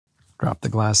Drop the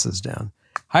glasses down.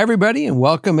 Hi, everybody, and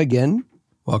welcome again.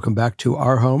 Welcome back to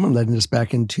our home and letting us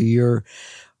back into your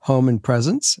home and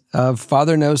presence of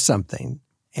Father Knows Something.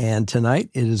 And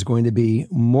tonight it is going to be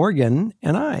Morgan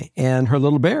and I and her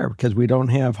little bear because we don't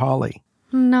have Holly.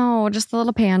 No, just the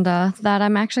little panda that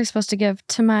I'm actually supposed to give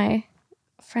to my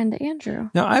friend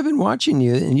Andrew. Now, I've been watching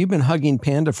you and you've been hugging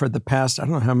Panda for the past, I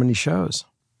don't know how many shows.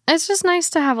 It's just nice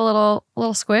to have a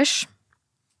little squish.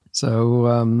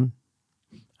 So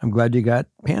I'm glad you got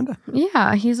Panda.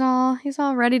 Yeah, he's all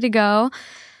ready to go.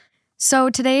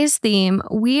 So today's theme,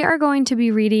 we are going to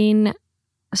be reading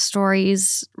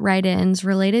stories, write-ins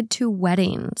related to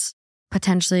weddings,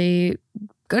 potentially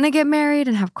going to get married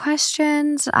and have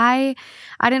questions. I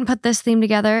didn't put this theme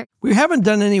together. We haven't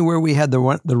done any where we had the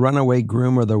runaway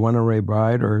groom or the runaway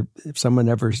bride, or if someone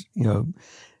ever,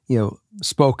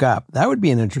 spoke up. That would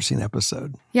be an interesting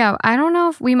episode. Yeah, I don't know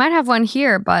if we might have one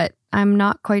here, but I'm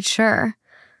not quite sure.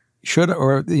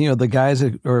 The guys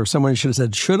or someone should have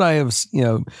said, should I have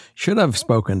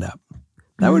spoken up?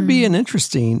 That would be an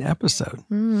interesting episode.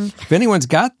 If anyone's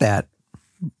got that,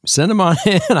 send them on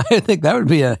in. I think that would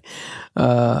be a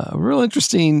real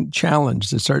interesting challenge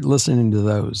to start listening to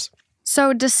those.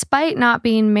 So despite not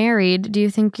being married, do you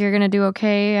think you're going to do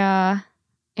okay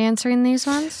answering these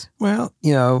ones? Well,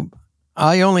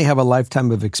 I only have a lifetime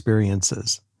of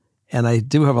experiences. And I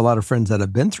do have a lot of friends that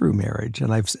have been through marriage,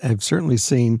 and I've certainly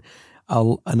seen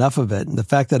enough of it. And the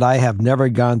fact that I have never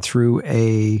gone through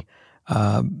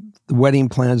wedding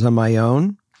plans on my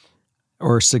own,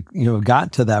 or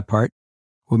got to that part,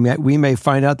 we may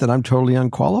find out that I'm totally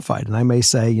unqualified, and I may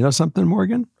say, something,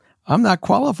 Morgan, I'm not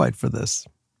qualified for this.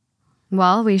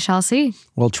 Well, we shall see.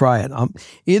 We'll try it.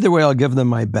 Either way, I'll give them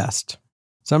my best.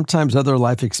 Sometimes other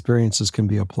life experiences can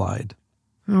be applied.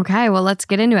 Okay, well, let's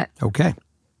get into it. Okay.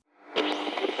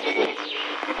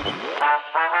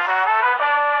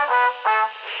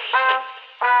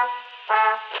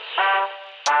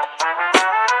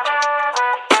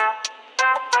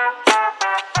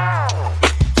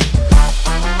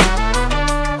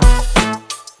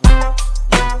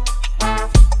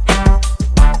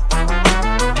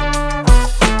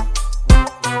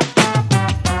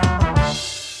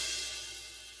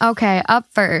 Okay, up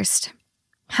first.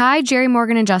 Hi, Jerry,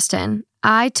 Morgan, and Justin.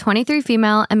 I, 23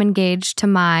 female, am engaged to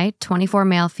my 24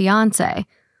 male fiance.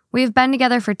 We have been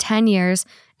together for 10 years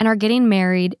and are getting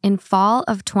married in fall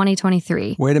of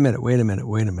 2023. Wait a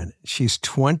minute. She's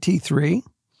 23?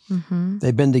 Mm-hmm.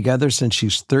 They've been together since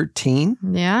she's 13?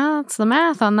 Yeah, that's the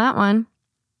math on that one.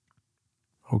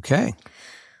 Okay.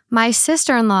 My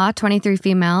sister-in-law, 23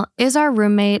 female, is our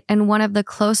roommate and one of the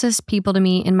closest people to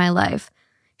me in my life.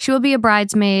 She will be a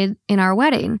bridesmaid in our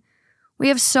wedding. We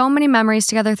have so many memories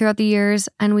together throughout the years,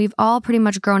 and we've all pretty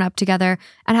much grown up together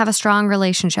and have a strong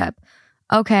relationship.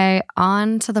 Okay,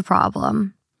 on to the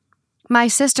problem. My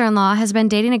sister-in-law has been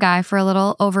dating a guy for a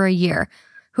little over a year,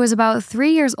 who is about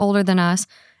 3 years older than us,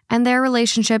 and their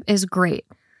relationship is great.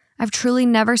 I've truly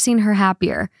never seen her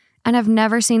happier, and have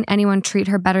never seen anyone treat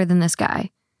her better than this guy.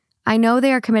 I know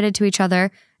they are committed to each other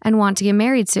and want to get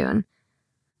married soon.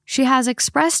 She has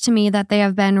expressed to me that they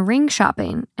have been ring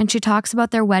shopping, and she talks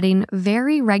about their wedding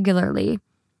very regularly.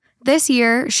 This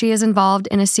year, she is involved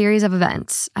in a series of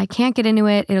events. I can't get into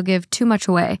it, it'll give too much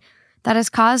away. That has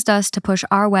caused us to push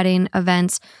our wedding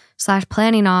events /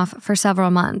 planning off for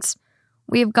several months.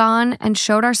 We have gone and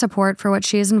showed our support for what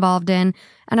she is involved in,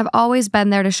 and have always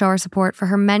been there to show our support for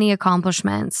her many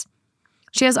accomplishments.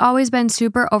 She has always been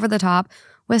super over the top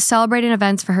with celebrating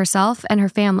events for herself and her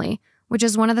family, which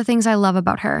is one of the things I love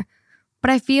about her.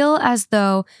 But I feel as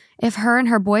though if her and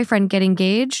her boyfriend get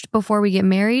engaged before we get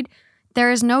married,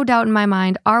 there is no doubt in my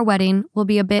mind our wedding will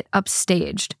be a bit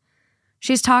upstaged.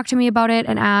 She's talked to me about it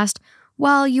and asked,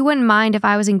 well, you wouldn't mind if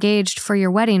I was engaged for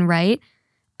your wedding, right?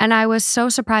 And I was so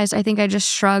surprised I think I just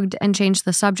shrugged and changed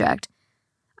the subject.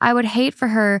 I would hate for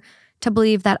her to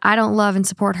believe that I don't love and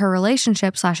support her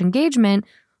relationship / engagement,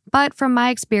 but from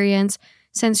my experience,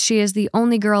 since she is the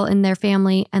only girl in their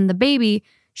family and the baby,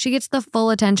 she gets the full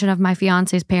attention of my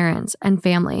fiance's parents and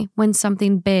family when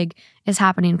something big is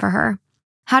happening for her.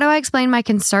 How do I explain my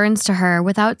concerns to her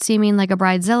without seeming like a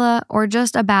bridezilla or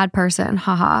just a bad person?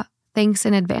 Haha. Thanks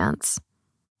in advance.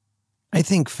 I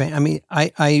think,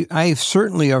 I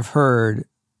certainly have heard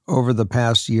over the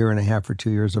past year and a half or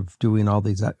 2 years of doing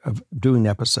doing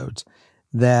episodes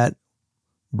that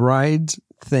brides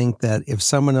think that if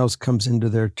someone else comes into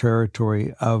their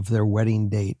territory of their wedding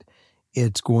date,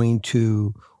 it's going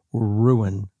to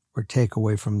ruin or take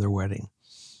away from their wedding.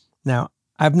 Now,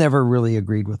 I've never really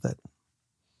agreed with it,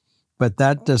 but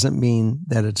that doesn't mean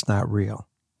that it's not real.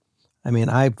 I mean,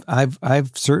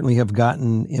 I've certainly have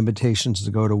gotten invitations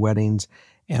to go to weddings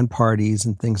and parties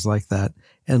and things like that.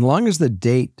 And long as the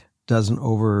date doesn't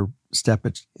overstep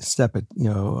it,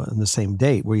 on the same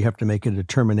date where you have to make a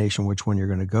determination which one you're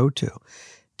going to go to.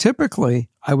 Typically,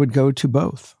 I would go to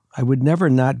both. I would never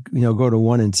not, go to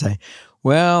one and say,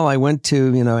 well, I went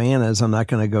to, Anna's, I'm not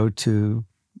going to go to,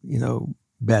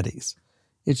 Betty's.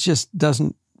 It just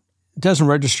doesn't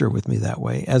register with me that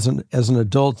way. As an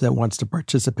adult that wants to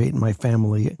participate in my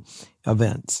family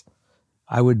events,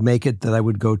 I would make it that I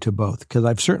would go to both, because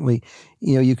I've certainly,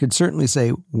 you could certainly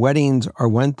say weddings are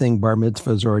one thing, bar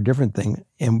mitzvahs are a different thing.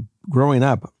 And growing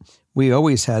up, we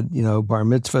always had, bar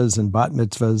mitzvahs and bat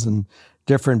mitzvahs and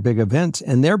different big events,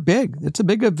 and they're big. It's a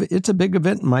big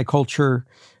event in my culture,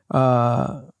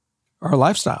 our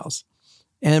lifestyles,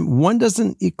 and one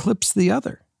doesn't eclipse the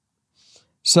other.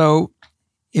 So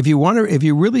if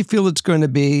you really feel it's going to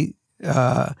be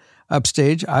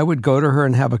upstage, I would go to her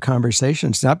and have a conversation.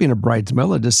 It's not being a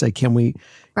bridezilla, just say, can we...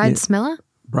 Bridezilla?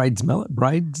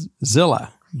 Bridezilla.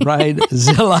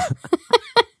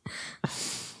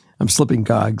 I'm slipping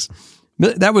cogs.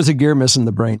 That was a gear missing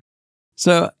the brain.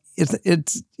 So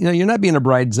it's you're not being a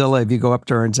bridezilla if you go up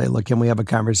to her and say, look, can we have a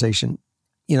conversation?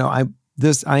 I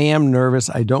am nervous.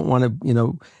 I don't want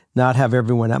to, not have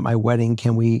everyone at my wedding.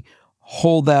 Can we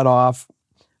hold that off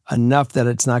enough that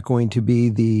it's not going to be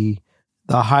the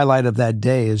highlight of that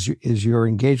day is your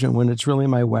engagement when it's really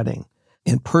my wedding?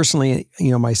 And personally,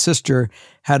 my sister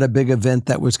had a big event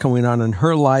that was going on in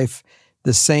her life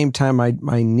the same time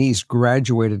my niece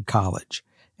graduated college.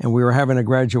 And we were having a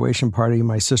graduation party.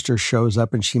 My sister shows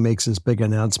up and she makes this big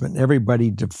announcement.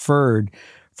 Everybody deferred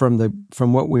from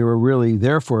what we were really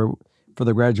there for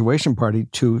the graduation party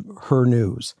to her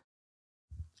news.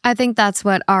 I think that's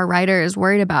what our writer is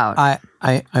worried about.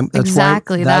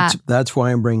 That's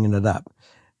why I'm bringing it up.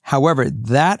 However,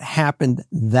 that happened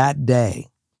that day.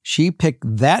 She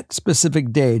picked that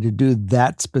specific day to do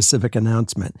that specific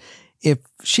announcement. If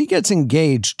she gets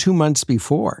engaged 2 months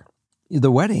before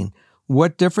the wedding,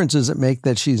 what difference does it make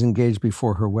that she's engaged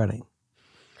before her wedding?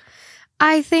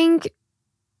 I think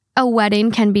a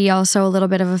wedding can be also a little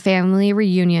bit of a family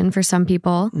reunion for some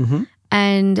people. Mm-hmm.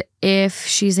 And if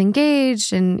she's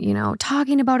engaged and,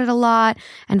 talking about it a lot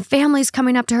and families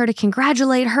coming up to her to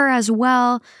congratulate her as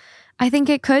well, I think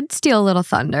it could steal a little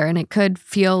thunder and it could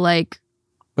feel like,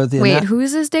 wait, who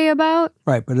is this day about?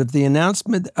 Right. But if the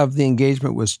announcement of the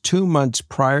engagement was 2 months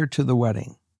prior to the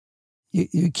wedding,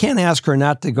 you can't ask her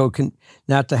not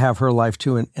to have her life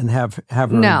too and have her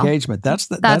engagement. That's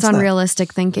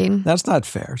unrealistic thinking. That's not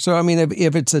fair. So I mean,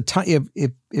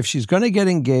 if she's going to get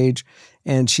engaged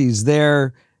and she's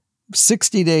there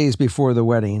 60 days before the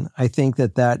wedding, I think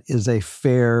that is a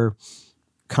fair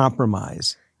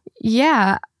compromise.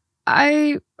 Yeah,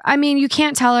 I mean, you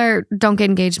can't tell her don't get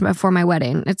engaged before my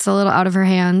wedding. It's a little out of her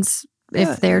hands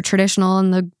if they're traditional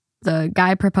and the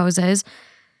guy proposes.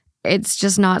 It's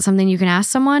just not something you can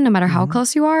ask someone, no matter how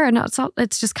close you are. And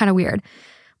it's just kind of weird.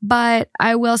 But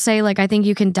I will say, I think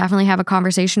you can definitely have a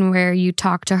conversation where you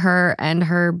talk to her and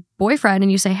her boyfriend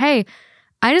and you say, hey,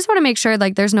 I just want to make sure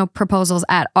there's no proposals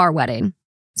at our wedding.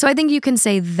 So I think you can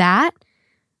say that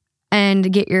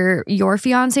and get your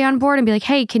fiance on board and be like,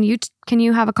 hey, can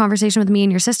you have a conversation with me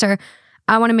and your sister?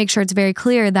 I want to make sure it's very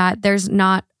clear that there's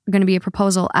not going to be a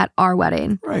proposal at our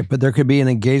wedding. Right. But there could be an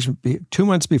engagement 2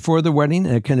 months before the wedding,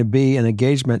 and it can be an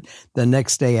engagement the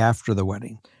next day after the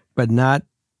wedding, but not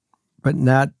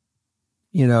 1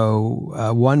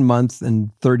 month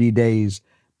and 30 days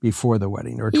before the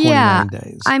wedding or 29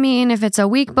 days. I mean, if it's a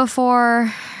week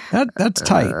before, that's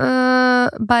tight.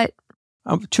 But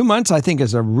 2 months, I think,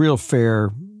 is a real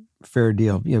fair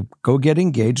deal. Go get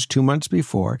engaged 2 months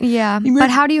before. Yeah.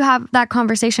 But how do you have that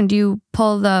conversation? Do you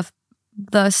pull the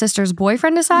sister's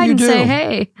boyfriend aside and say,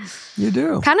 hey, you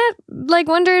do. Kind of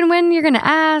wondering when you're going to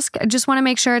ask. I just want to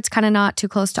make sure it's kind of not too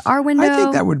close to our window. I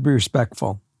think that would be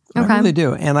respectful. Okay. I really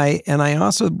do. And I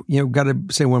also, got to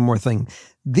say one more thing.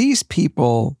 These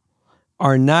people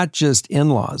are not just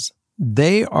in-laws.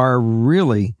 They are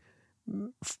really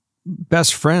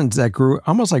best friends that grew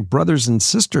almost like brothers and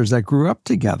sisters that grew up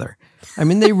together. I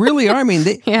mean, they really are. I mean,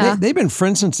 they've been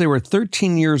friends since they were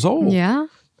 13 years old. Yeah.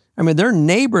 I mean, they're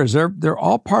neighbors. They're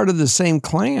all part of the same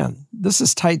clan. This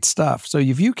is tight stuff. So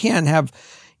if you can't have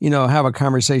a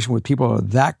conversation with people who are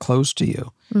that close to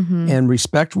you and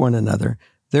respect one another,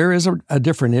 there is a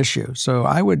different issue. So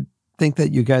I would think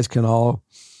that you guys can all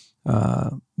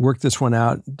work this one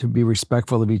out to be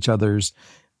respectful of each other's,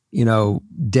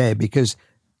 day. Because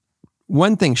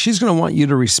one thing, she's going to want you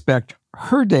to respect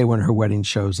her day when her wedding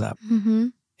shows up. Mm-hmm.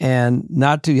 And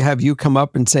not to have you come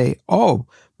up and say, oh,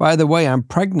 by the way, I'm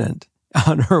pregnant.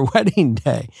 on her wedding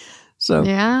day. So,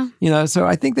 Yeah. So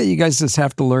I think that you guys just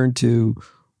have to learn to,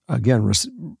 again,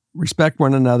 respect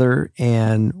one another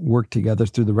and work together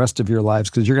through the rest of your lives,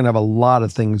 because you're going to have a lot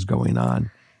of things going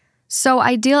on. So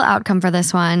ideal outcome for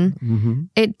this one,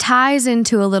 it ties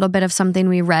into a little bit of something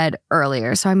we read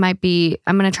earlier. So I'm going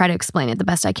to try to explain it the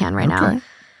best I can now.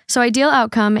 So ideal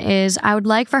outcome is I would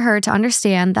like for her to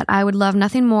understand that I would love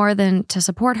nothing more than to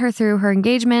support her through her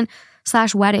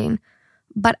engagement/wedding.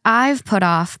 But I've put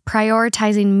off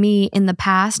prioritizing me in the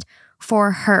past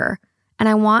for her. And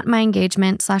I want my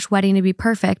engagement/wedding to be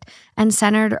perfect and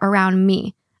centered around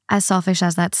me, as selfish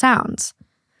as that sounds.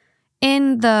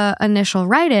 In the initial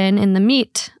write-in, in the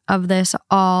meat of this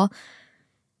all,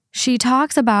 she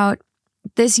talks about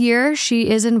this year she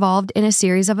is involved in a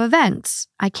series of events.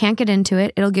 I can't get into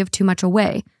it. It'll give too much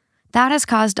away. That has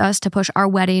caused us to push our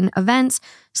wedding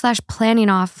events/planning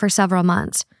off for several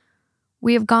months.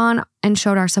 We have gone and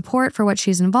showed our support for what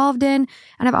she's involved in,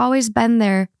 and I've always been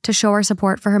there to show our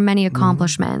support for her many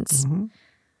accomplishments.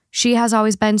 She has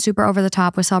always been super over the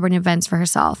top with celebrating events for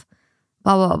herself.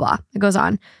 Blah, blah, blah, blah. It goes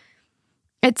on.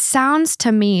 It sounds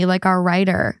to me like our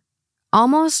writer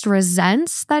almost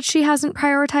resents that she hasn't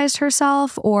prioritized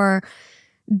herself, or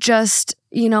just,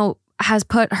 has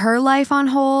put her life on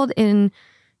hold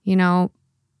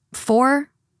for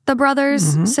the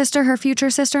brother's sister, her future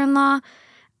sister-in-law.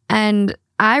 And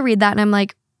I read that and I'm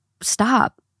like,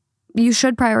 stop. You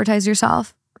should prioritize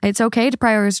yourself. It's okay to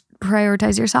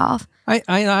prioritize yourself.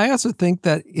 I also think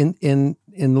that in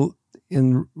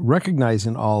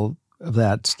recognizing all of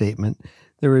that statement,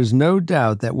 there is no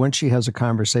doubt that when she has a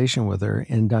conversation with her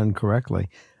and done correctly,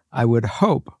 I would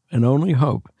hope and only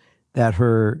hope that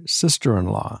her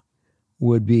sister-in-law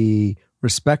would be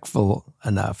respectful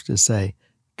enough to say,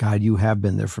 God, you have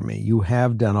been there for me. You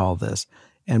have done all this.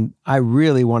 And I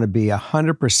really want to be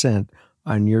 100%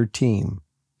 on your team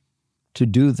to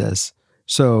do this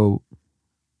so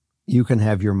you can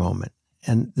have your moment.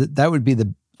 And that would be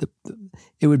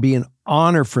it would be an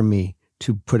honor for me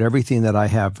to put everything that I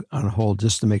have on hold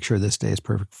just to make sure this day is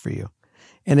perfect for you.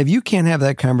 And if you can't have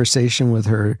that conversation with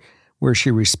her where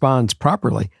she responds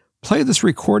properly, play this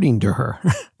recording to her,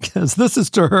 because this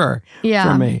is to her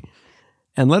for me.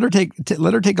 And let her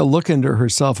take a look into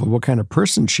herself of what kind of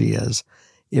person she is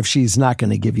if she's not going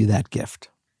to give you that gift.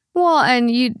 Well,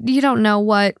 and you don't know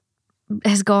what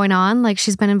is going on. Like,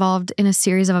 she's been involved in a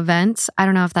series of events. I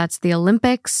don't know if that's the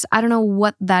Olympics. I don't know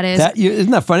what that is.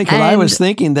 Isn't that funny? Because I was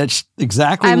thinking that's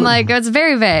exactly it's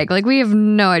very vague. Like, we have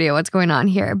no idea what's going on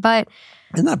here. But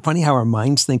isn't that funny how our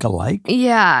minds think alike?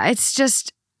 Yeah, it's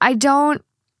just,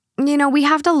 we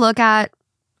have to look at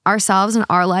ourselves and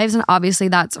our lives, and obviously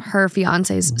that's her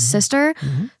fiance's sister.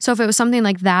 So if it was something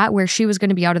like that where she was going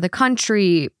to be out of the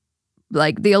country,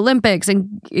 like the Olympics,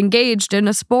 and engaged in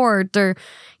a sport, or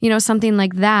something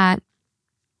like that,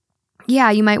 yeah,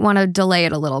 you might want to delay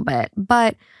it a little bit.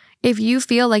 But if you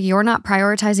feel like you're not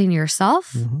prioritizing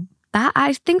yourself,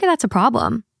 I think that's a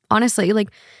problem, honestly. Like,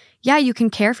 yeah, you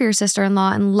can care for your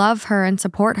sister-in-law and love her and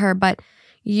support her, but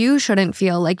you shouldn't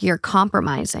feel like you're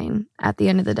compromising at the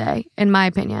end of the day, in my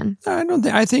opinion.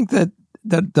 I think that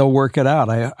they'll work it out.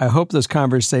 I hope this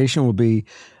conversation will be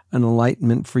an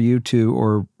enlightenment for you too,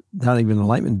 or not even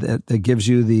enlightenment, that gives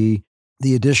you the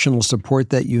additional support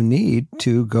that you need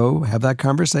to go have that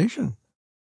conversation.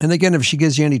 And again, if she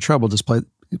gives you any trouble, just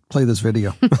play this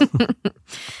video.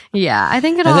 Yeah, I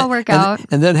think it'll all work out.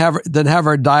 And then have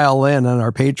her dial in on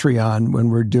our Patreon when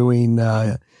we're doing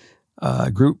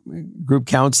group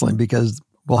counseling, because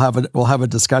we'll have a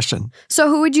discussion. So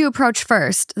who would you approach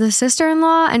first? The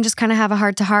sister-in-law, and just kind of have a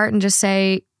heart-to-heart and just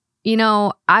say,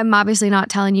 I'm obviously not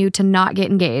telling you to not get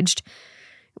engaged.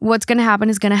 What's going to happen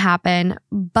is going to happen,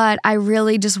 but I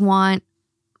really just want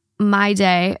my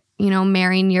day,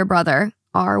 marrying your brother,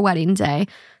 our wedding day,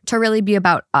 to really be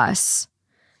about us.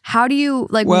 How do you,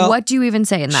 what do you even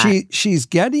say in that? She's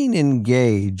getting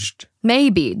engaged.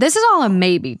 Maybe. This is all a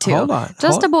maybe, too. Hold on.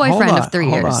 Just a boyfriend of 3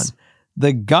 years. Hold on.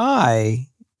 The guy,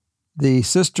 the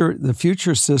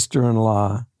future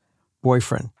sister-in-law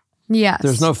boyfriend. Yes.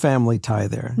 There's no family tie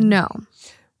there. No.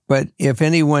 But if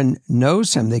anyone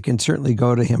knows him, they can certainly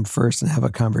go to him first and have a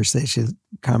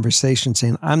conversation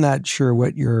saying, I'm not sure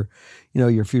what your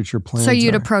future plans are. So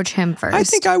you'd approach him first? I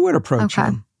think I would approach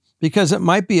him, because it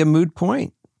might be a moot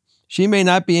point. She may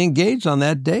not be engaged on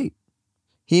that date.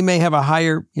 He may have a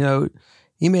higher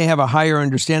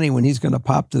understanding when he's going to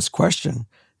pop this question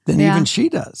than even she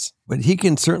does. But he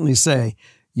can certainly say,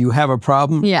 you have a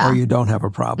problem or you don't have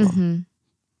a problem.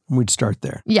 We'd start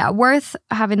there. Yeah, worth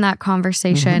having that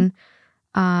conversation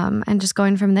and just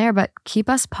going from there. But keep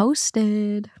us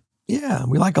posted. Yeah,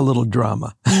 we like a little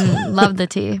drama. Love the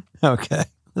tea. Okay.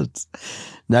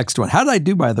 Next one. How did I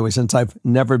do, by the way, since I've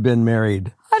never been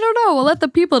married? I don't know. We'll let the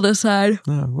people decide.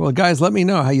 Well, guys, let me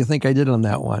know how you think I did on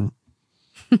that one.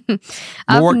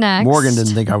 Up next. Morgan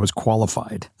didn't think I was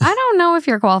qualified. I don't know if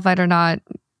you're qualified or not.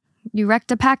 You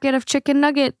wrecked a packet of chicken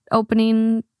nugget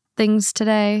opening things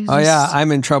today. Oh, yeah.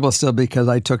 I'm in trouble still because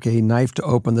I took a knife to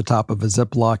open the top of a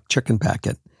Ziploc chicken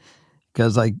packet.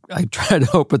 Because I tried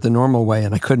to open it the normal way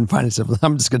and I couldn't find it. So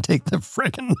I'm just going to take the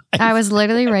friggin' knife. I was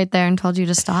literally right there and told you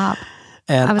to stop.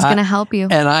 And I was going to help you.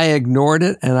 And I ignored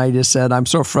it. And I just said, I'm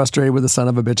so frustrated with the son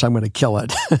of a bitch, I'm going to kill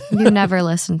it. You never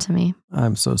listened to me.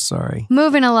 I'm so sorry.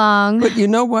 Moving along. But you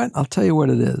know what? I'll tell you what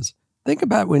it is. Think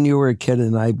about when you were a kid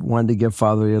and I wanted to give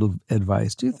fatherly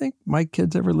advice. Do you think my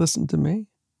kids ever listened to me?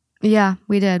 Yeah,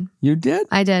 we did. You did?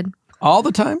 I did. All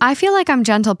the time? I feel like I'm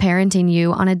gentle parenting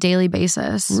you on a daily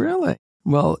basis. Really?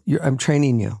 Well, I'm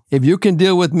training you. If you can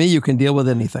deal with me, you can deal with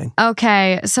anything.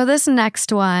 Okay, so this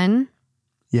next one.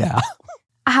 Yeah.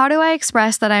 How do I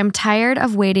express that I'm tired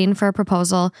of waiting for a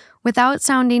proposal without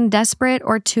sounding desperate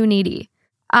or too needy?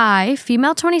 I,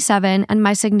 female 27, and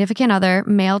my significant other,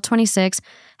 male 26,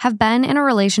 have been in a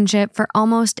relationship for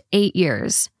almost 8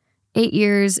 years. 8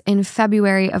 years in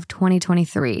February of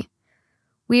 2023.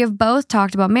 We have both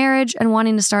talked about marriage and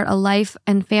wanting to start a life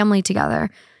and family together,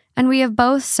 and we have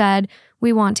both said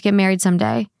we want to get married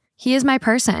someday. He is my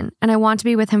person, and I want to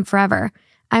be with him forever.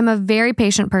 I'm a very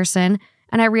patient person,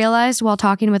 and I realized while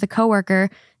talking with a coworker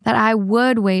that I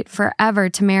would wait forever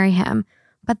to marry him,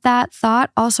 but that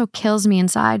thought also kills me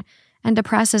inside and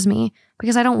depresses me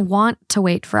because I don't want to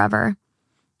wait forever.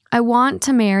 I want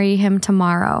to marry him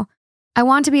tomorrow. I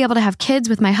want to be able to have kids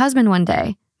with my husband one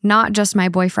day, not just my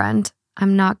boyfriend.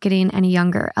 I'm not getting any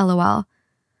younger, LOL.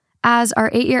 As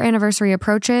our 8-year anniversary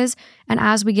approaches, and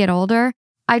as we get older,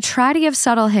 I try to give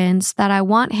subtle hints that I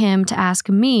want him to ask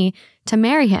me to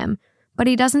marry him, but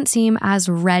he doesn't seem as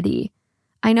ready.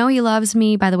 I know he loves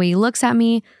me by the way he looks at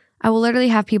me. I will literally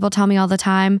have people tell me all the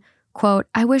time, quote,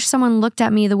 I wish someone looked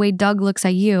at me the way Doug looks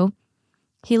at you.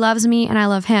 He loves me and I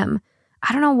love him.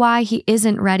 I don't know why he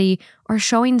isn't ready or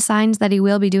showing signs that he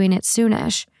will be doing it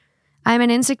soonish. I'm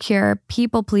an insecure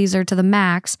people pleaser to the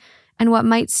max, and what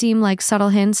might seem like subtle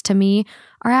hints to me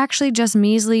are actually just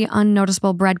measly,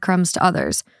 unnoticeable breadcrumbs to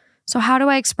others. So how do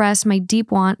I express my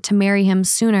deep want to marry him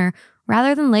sooner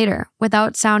rather than later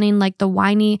without sounding like the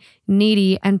whiny,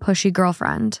 needy, and pushy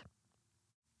girlfriend?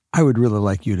 I would really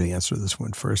like you to answer this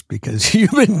one first because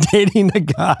you've been dating a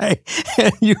guy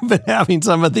and you've been having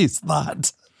some of these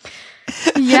thoughts.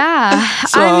 Yeah.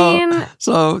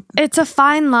 So it's a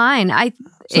fine line.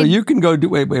 You can go do,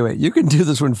 wait. You can do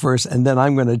this one first and then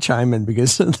I'm going to chime in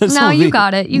because this No, you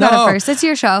got it. You got it first. It's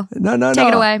your show. No. Take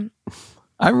it away.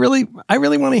 I really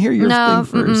want to hear your thing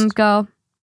first. Go.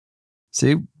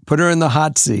 See, put her in the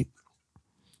hot seat.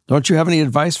 Don't you have any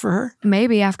advice for her?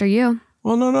 Maybe after you.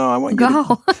 Well, no, I want you to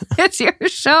go. It's your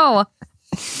show.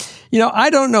 I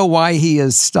don't know why he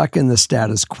is stuck in the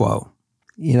status quo.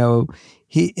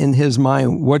 He, in his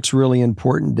mind, what's really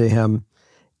important to him,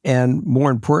 and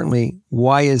more importantly,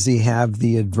 why does he have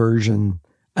the aversion,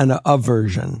 correct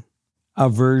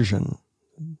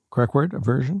word,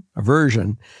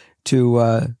 aversion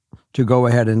to go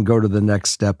ahead and go to the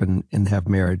next step and have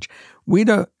marriage.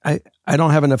 I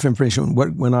don't have enough information on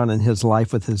what went on in his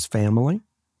life with his family.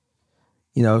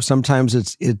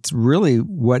 Sometimes it's really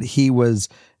what he was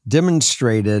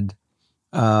demonstrated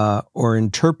or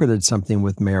interpreted something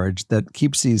with marriage that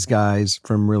keeps these guys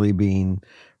from really being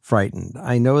frightened.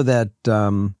 I know that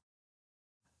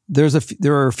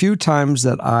there are a few times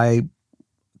that I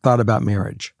thought about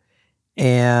marriage,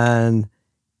 and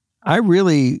I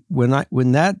really when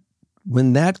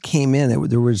that came in,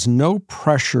 there was no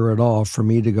pressure at all for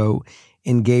me to go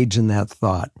engage in that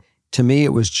thought. To me,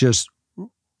 it was just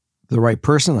the right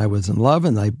person. I was in love,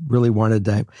 and I really wanted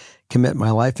to commit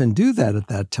my life and do that at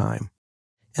that time.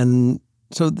 And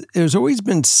so there's always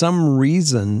been some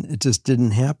reason it just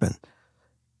didn't happen.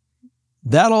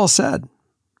 That all said,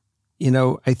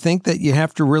 I think that you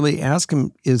have to really ask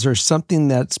him, is there something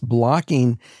that's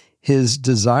blocking his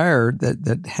desire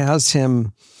that has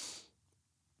him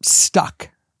stuck,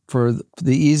 for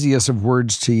the easiest of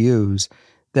words to use,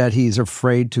 that he's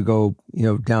afraid to go,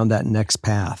 down that next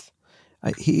path?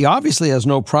 He obviously has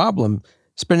no problem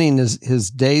spending his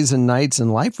days and nights in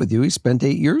life with you. He spent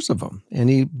 8 years of them, and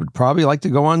he would probably like to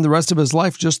go on the rest of his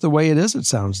life just the way it is, it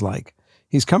sounds like.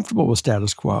 He's comfortable with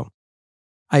status quo.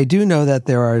 I do know that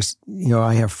there are,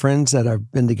 I have friends that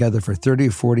have been together for 30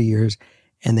 or 40 years,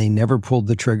 and they never pulled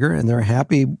the trigger, and they're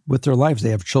happy with their lives.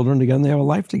 They have children together, and they have a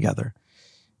life together,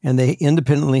 and they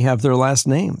independently have their last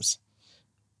names.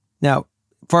 Now,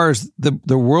 as far as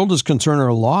the world is concerned,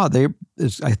 or law, I think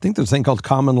there's a thing called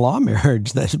common law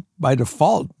marriage that by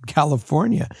default,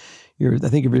 California, I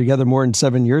think if you're together more than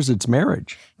 7 years, it's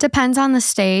marriage. Depends on the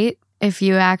state. If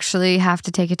you actually have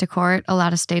to take it to court, a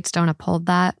lot of states don't uphold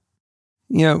that.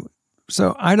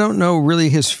 So I don't know really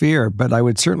his fear, but I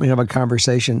would certainly have a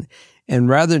conversation. And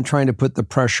rather than trying to put the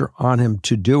pressure on him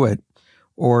to do it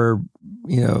or,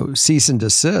 cease and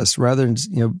desist, rather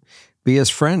than, be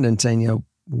his friend and saying,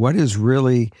 what is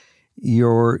really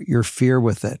your fear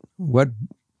with it? What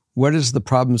is the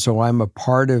problem? So I'm a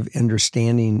part of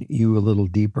understanding you a little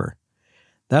deeper.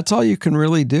 That's all you can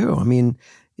really do. I mean,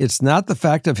 it's not the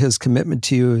fact of his commitment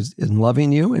to you in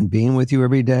loving you and being with you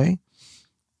every day.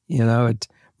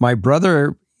 My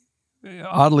brother,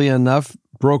 oddly enough,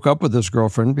 broke up with his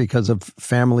girlfriend because of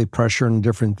family pressure and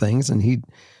different things. And he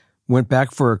went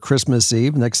back for a Christmas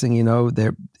Eve. Next thing you know,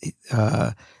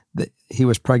 he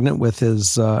was pregnant with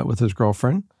his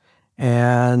girlfriend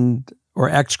or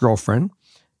ex-girlfriend.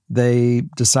 They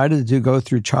decided to go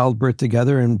through childbirth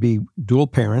together and be dual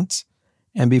parents.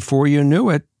 And before you knew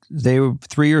it,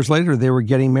 3 years later, they were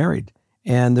getting married.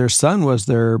 And their son was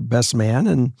their best man.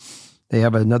 And they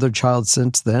have another child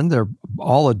since then. They're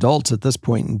all adults at this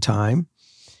point in time.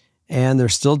 And they're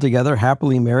still together,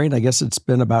 happily married. I guess it's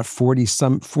been about 40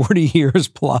 years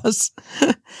plus.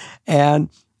 And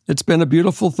it's been a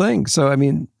beautiful thing. So, I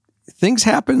mean, things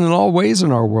happen in all ways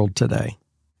in our world today.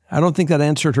 I don't think that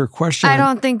answered her question. I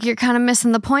don't think you're kind of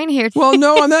missing the point here. Well,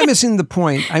 no, I'm not missing the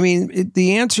point. I mean,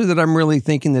 the answer that I'm really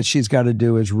thinking that she's got to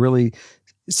do is really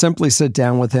simply sit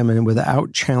down with him and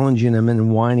without challenging him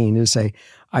and whining to say,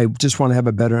 I just want to have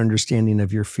a better understanding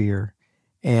of your fear.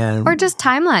 Or just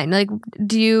timeline. Like,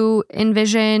 do you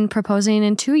envision proposing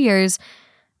in 2 years?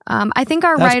 I think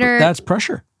writer... That's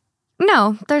pressure.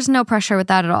 No, there's no pressure with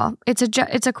that at all.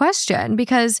 It's a question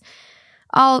because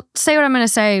I'll say what I'm going to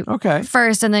say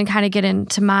first and then kind of get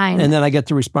into mine. And then I get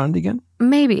to respond again?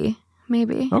 Maybe.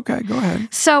 Okay, go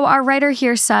ahead. So our writer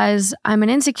here says, I'm an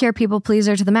insecure people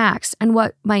pleaser to the max. And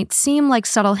what might seem like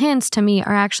subtle hints to me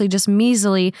are actually just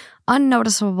measly,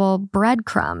 unnoticeable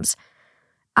breadcrumbs.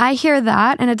 I hear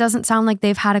that, and it doesn't sound like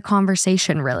they've had a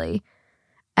conversation really.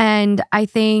 And I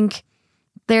think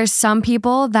there's some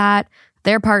people that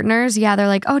their partners, they're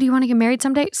like, oh, do you want to get married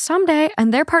someday? Someday.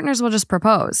 And their partners will just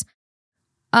propose.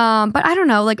 But I don't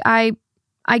know, like I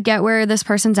get where this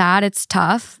person's at. It's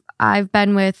tough. I've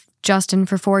been with Justin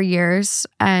for 4 years.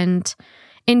 And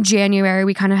in January,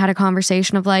 we kind of had a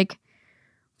conversation of like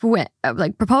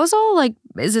proposal? Like,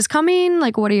 is this coming?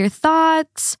 Like, what are your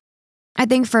thoughts? I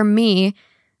think for me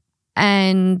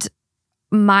and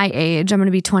my age, I'm going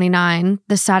to be 29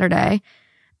 this Saturday.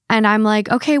 And I'm like,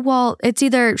 okay, well, it's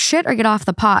either shit or get off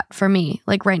the pot for me,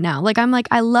 like right now. Like, I'm like,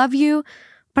 I love you,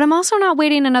 but I'm also not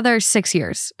waiting another 6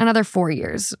 years, another 4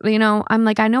 years. I'm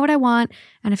like, I know what I want.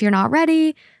 And if you're not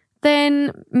ready,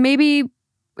 then maybe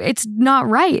it's not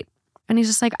right. And he's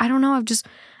just like, I don't know.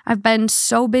 I've been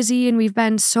so busy and we've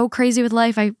been so crazy with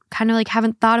life. I kind of like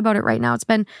haven't thought about it right now. It's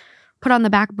been put on the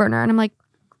back burner. And I'm like,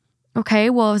 okay,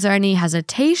 well, is there any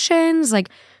hesitations? Like,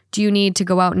 do you need to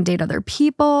go out and date other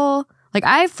people? Like,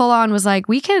 I full on was like,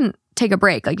 we can take a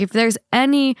break. Like, if there's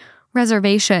any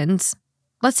reservations,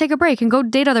 let's take a break and go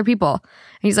date other people.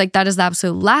 And he's like, that is the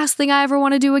absolute last thing I ever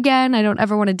want to do again. I don't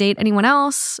ever want to date anyone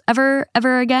else ever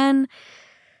again.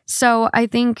 So I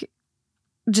think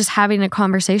just having a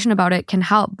conversation about it can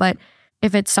help. But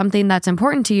if it's something that's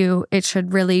important to you, it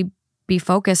should really be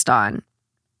focused on.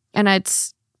 And I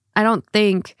don't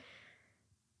think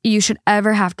you should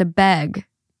ever have to beg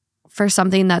for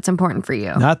something that's important for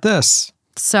you. Not this.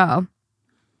 So,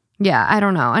 yeah, I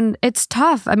don't know. And it's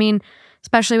tough. I mean,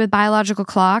 especially with biological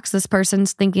clocks, this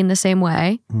person's thinking the same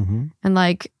way. Mm-hmm. And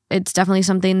like, it's definitely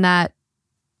something that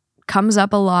comes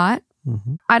up a lot.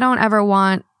 Mm-hmm. I don't ever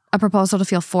want a proposal to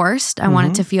feel forced. I want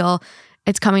it to feel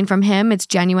it's coming from him. It's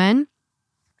genuine.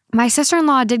 My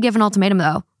sister-in-law did give an ultimatum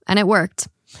though, and it worked.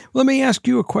 Let me ask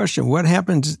you a question. What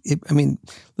happens if,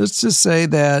 let's just say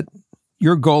that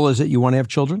your goal is that you want to have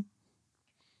children?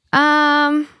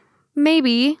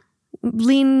 Maybe.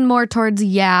 Lean more towards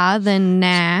yeah than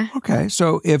nah. Okay.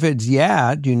 So if it's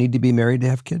yeah, do you need to be married to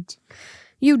have kids?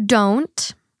 You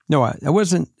don't. No, I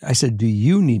wasn't. I said, do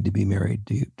you need to be married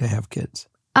to have kids?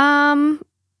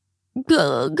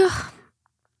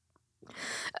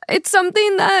 It's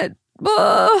something that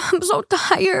I'm so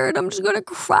tired. I'm just going to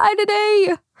cry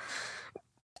today.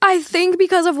 I think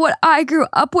because of what I grew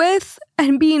up with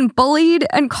and being bullied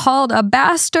and called a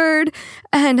bastard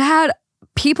and had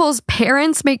people's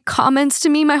parents make comments to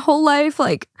me my whole life,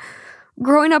 like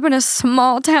growing up in a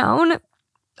small town,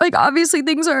 like obviously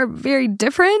things are very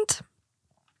different.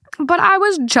 But I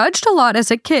was judged a lot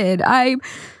as a kid. I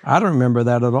don't remember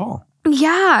that at all.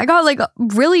 Yeah, I got like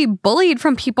really bullied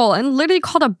from people and literally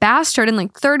called a bastard in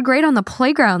like 3rd grade on the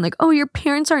playground. Like, oh, your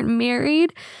parents aren't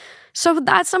married. So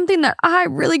that's something that I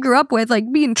really grew up with,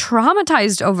 like being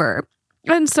traumatized over.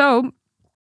 And so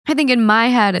I think in my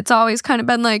head, it's always kind of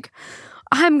been like,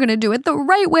 I'm going to do it the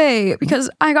right way because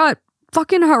I got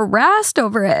fucking harassed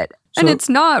over it. And it's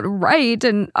not right.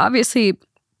 And obviously,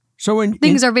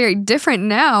 things are very different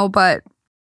now, but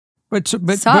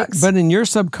in your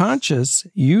subconscious,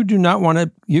 you do not want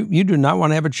to you do not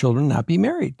want to have a children not be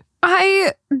married.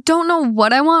 I don't know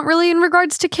what I want really in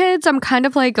regards to kids. I'm kind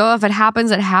of like, oh, if it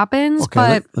happens, it happens. Okay,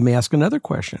 but let me ask another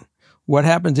question. What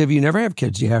happens if you never have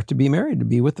kids? You have to be married to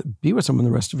be with someone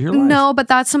the rest of your life. No, but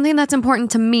that's something that's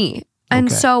important to me. And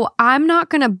so I'm not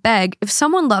going to beg if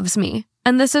someone loves me.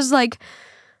 And this is like,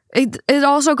 it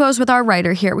also goes with our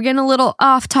writer here. We're getting a little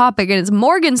off topic, and it's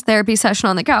Morgan's therapy session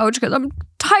on the couch because I'm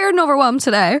tired and overwhelmed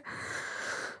today.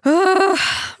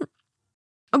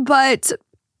 But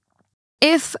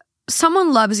if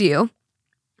someone loves you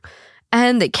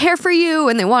and they care for you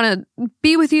and they want to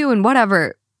be with you and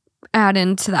whatever, add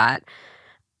into that,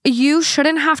 you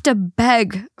shouldn't have to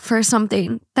beg for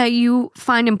something that you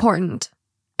find important.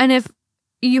 And if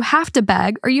you have to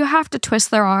beg or you have to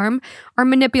twist their arm or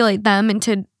manipulate them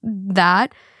into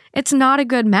that, it's not a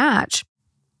good match.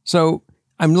 So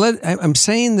I'm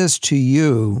saying this to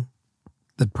you,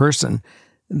 the person,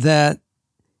 that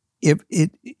if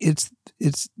it's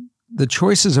the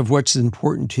choices of what's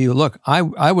important to you. Look,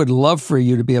 I would love for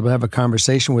you to be able to have a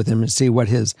conversation with him and see what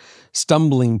his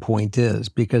stumbling point is,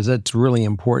 because that's really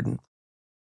important.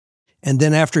 And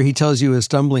then after he tells you his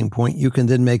stumbling point, you can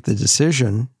then make the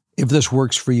decision if this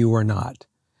works for you or not,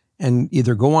 and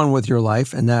either go on with your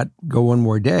life and not go one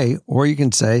more day, or you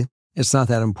can say, it's not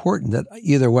that important, that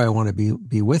either way I want to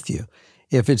be with you.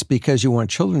 If it's because you want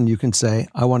children, you can say,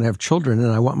 I want to have children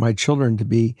and I want my children to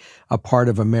be a part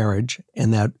of a marriage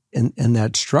and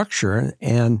that structure,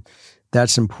 and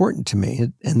that's important to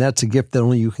me, and that's a gift that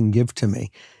only you can give to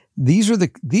me. These are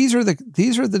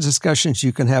the discussions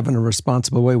you can have in a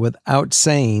responsible way without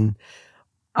saying,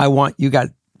 you got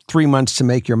 3 months to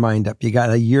make your mind up. You got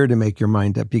a year to make your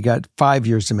mind up. You got 5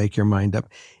 years to make your mind up.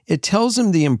 It tells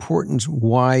them the importance,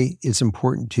 why it's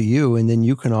important to you. And then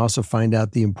you can also find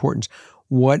out the importance,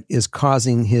 what is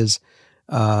causing his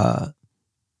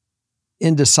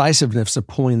indecisiveness of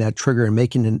pulling that trigger and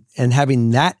making and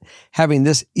having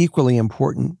this equally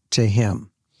important to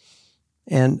him.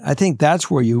 And I think that's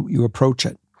where you approach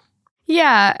it.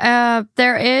 Yeah,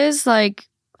 there is like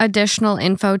additional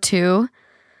info too.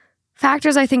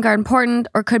 Factors I think are important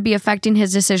or could be affecting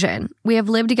his decision. We have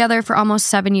lived together for almost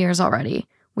 7 years already.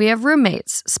 We have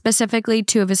roommates, specifically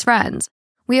 2 of his friends.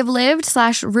 We have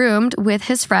lived/roomed with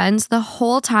his friends the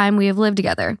whole time we have lived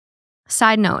together.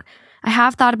 Side note, I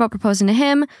have thought about proposing to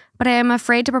him, but I am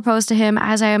afraid to propose to him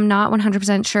as I am not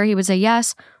 100% sure he would say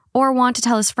yes or want to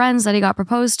tell his friends that he got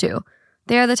proposed to.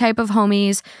 They are the type of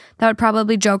homies that would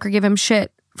probably joke or give him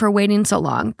shit for waiting so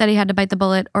long that he had to bite the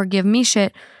bullet, or give me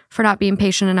shit for not being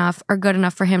patient enough or good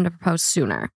enough for him to propose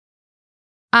sooner.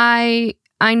 I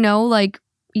know, like,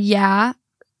 yeah,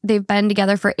 they've been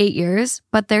together for 8 years,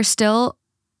 but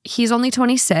he's only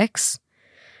 26,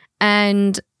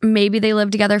 and maybe they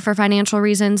live together for financial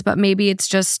reasons, but maybe it's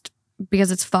just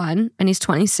because it's fun and he's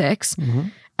 26. Mm-hmm.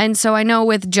 And so I know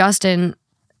with Justin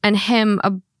and him,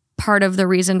 a part of the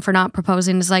reason for not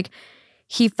proposing is like,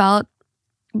 he felt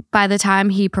by the time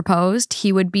he proposed,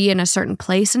 he would be in a certain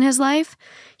place in his life.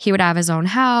 He would have his own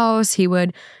house. He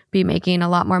would be making a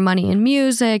lot more money in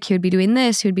music. He would be doing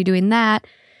this. He would be doing that.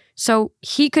 So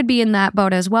he could be in that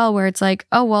boat as well, where it's like,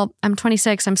 oh, well, I'm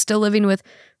 26. I'm living with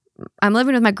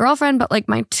my girlfriend, but like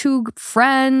my 2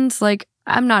 friends, like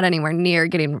I'm not anywhere near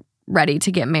getting ready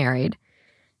to get married.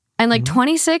 And like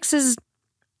 26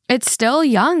 it's still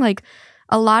young. Like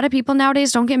a lot of people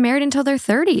nowadays don't get married until their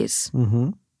 30s. Mm-hmm.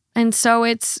 And so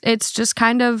it's just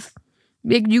kind of,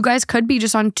 you guys could be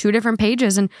just on 2 different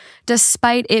pages. And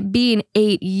despite it being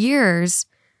 8 years,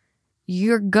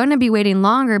 you're going to be waiting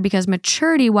longer because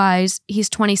maturity-wise, he's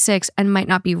 26 and might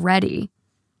not be ready.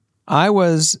 I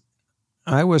was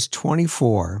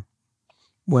 24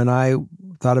 when I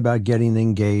thought about getting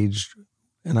engaged,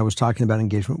 and I was talking about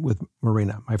engagement with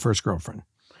Marina, my first girlfriend.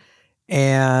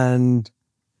 And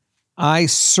I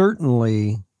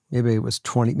certainly, maybe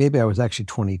I was actually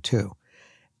 22.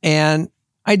 And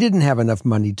I didn't have enough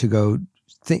money to go,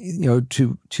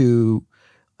 to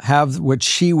have what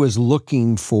she was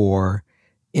looking for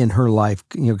in her life,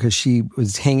 because she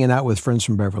was hanging out with friends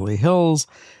from Beverly Hills.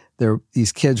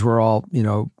 These kids were all,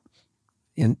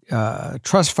 in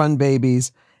trust fund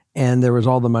babies. and there was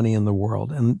all the money in the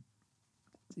world. And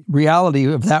reality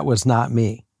of that was not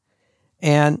me.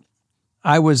 And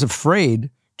I was afraid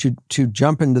to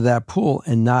jump into that pool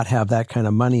and not have that kind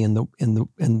of money and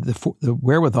the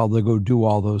wherewithal to go do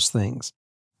all those things.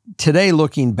 Today,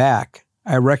 looking back,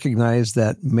 I recognize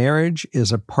that marriage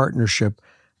is a partnership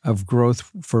of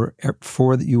growth for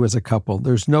you as a couple.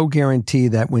 There's no guarantee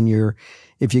that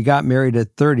if you got married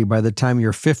at 30, by the time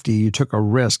you're 50, you took a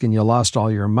risk and you lost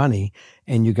all your money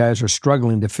and you guys are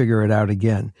struggling to figure it out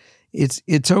again.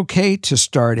 It's okay to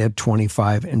start at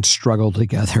 25 and struggle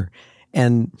together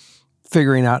and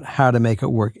figuring out how to make it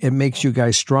work. It makes you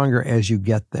guys stronger as you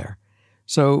get there.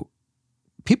 So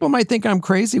people might think I'm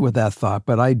crazy with that thought,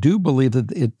 but I do believe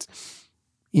that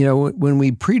when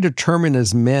we predetermine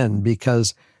as men,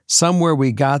 because somewhere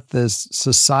we got this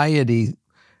society,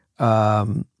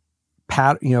 template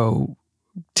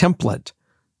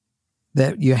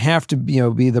that you have to,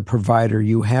 be the provider.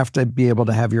 You have to be able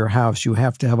to have your house. You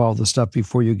have to have all the stuff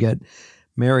before you get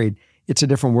married. It's a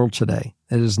different world today.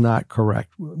 That is not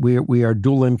correct. We are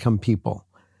dual income people,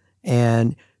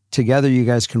 and together you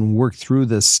guys can work through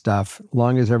this stuff,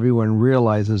 long as everyone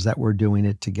realizes that we're doing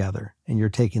it together and you're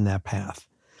taking that path.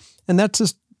 And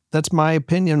that's my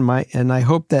opinion. And I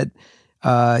hope that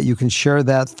you can share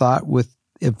that thought with,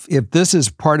 if this is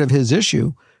part of his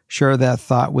issue, share that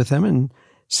thought with him and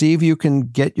see if you can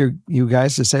get you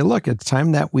guys to say, look, it's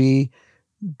time that we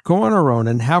go on our own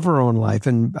and have our own life.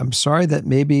 And I'm sorry that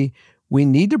maybe we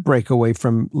need to break away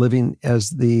from living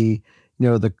as the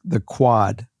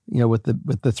quad, with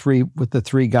the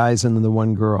three guys and then the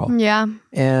one girl. Yeah.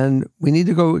 And we need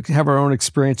to go have our own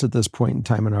experience at this point in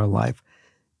time in our life.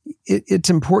 It's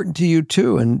important to you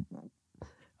too. And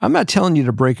I'm not telling you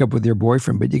to break up with your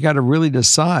boyfriend, but you got to really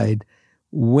decide,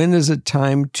 when is it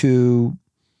time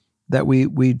that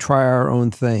we try our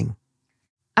own thing.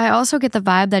 I also get the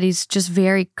vibe that he's just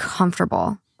very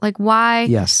comfortable. Like, why?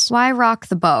 Yes. Why rock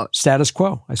the boat? Status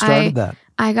quo. I started that.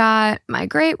 I got my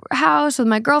great house with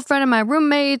my girlfriend and my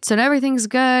roommates, and everything's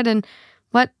good. And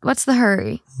what's the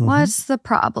hurry? Mm-hmm. What's the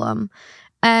problem?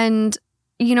 And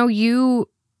you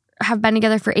have been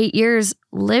together for 8 years,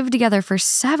 lived together for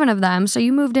 7 of them. So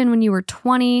you moved in when you were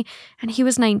 20, and he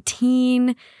was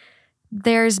 19.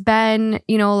 There's been,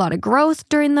 a lot of growth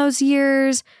during those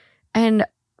years. And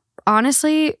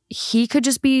honestly, he could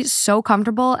just be so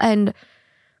comfortable. And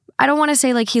I don't want to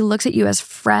say like he looks at you as a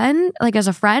friend,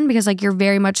 because like you're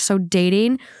very much so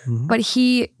dating, mm-hmm. but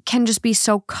he can just be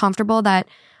so comfortable that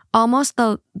almost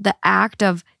the act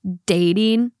of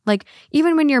dating, like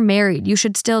even when you're married, you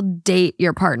should still date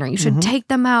your partner. You should mm-hmm. take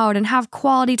them out and have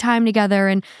quality time together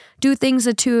and do things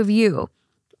the two of you.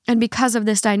 And because of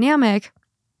this dynamic,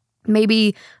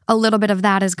 maybe a little bit of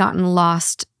that has gotten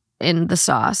lost in the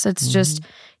sauce. It's mm-hmm. just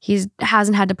he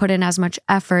hasn't had to put in as much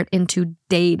effort into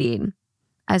dating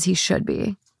as he should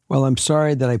be. Well, I'm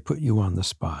sorry that I put you on the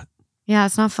spot. Yeah,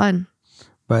 it's not fun.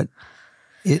 But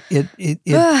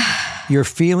your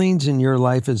feelings in your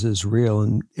life is as real,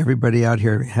 and everybody out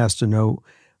here has to know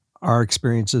our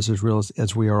experiences as real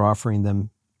as we are offering them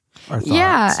our thoughts.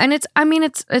 Yeah, and it's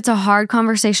a hard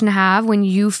conversation to have when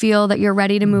you feel that you're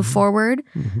ready to move mm-hmm. forward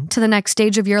mm-hmm. to the next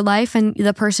stage of your life, and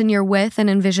the person you're with and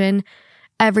envision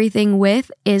everything with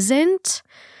isn't.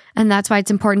 And that's why it's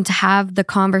important to have the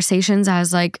conversations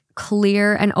as like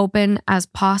clear and open as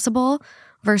possible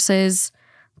versus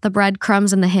the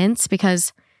breadcrumbs and the hints,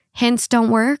 because hints don't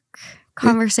work.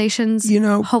 Conversations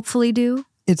hopefully do.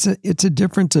 It's a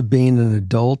difference of being an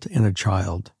adult and a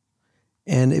child.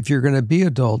 And if you're going to be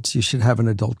adults, you should have an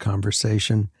adult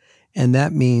conversation. And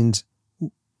that means,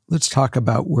 let's talk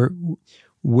about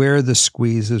where the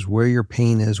squeeze is, where your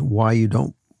pain is, why you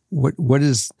don't, what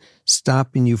is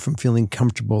stopping you from feeling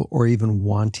comfortable or even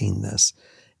wanting this.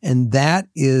 And that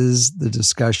is the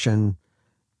discussion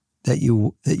that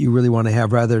you really want to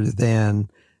have, rather than,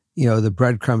 the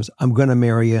breadcrumbs. I'm going to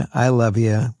marry you. I love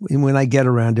you. And when I get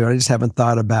around to it, I just haven't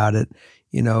thought about it.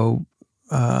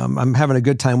 I'm having a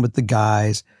good time with the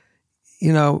guys.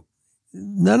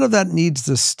 None of that needs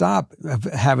to stop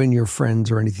having your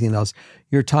friends or anything else.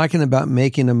 You're talking about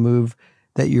making a move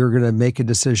that you're going to make a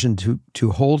decision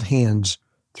to hold hands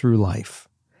through life.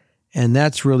 And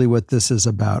that's really what this is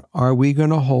about. Are we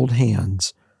going to hold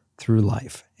hands through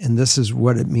life? And this is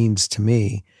what it means to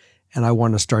me. And I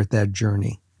want to start that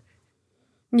journey.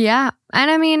 Yeah.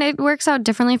 And it works out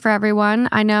differently for everyone.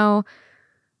 I know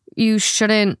you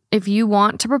shouldn't, if you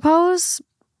want to propose,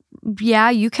 yeah,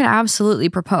 you can absolutely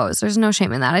propose. There's no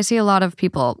shame in that. I see a lot of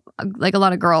people, like a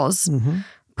lot of girls, mm-hmm.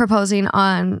 proposing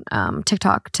on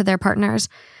TikTok to their partners.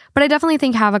 But I definitely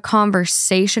think have a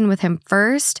conversation with him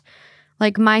first.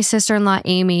 Like my sister-in-law,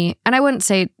 Amy, and I wouldn't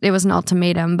say it was an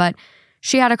ultimatum, but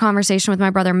she had a conversation with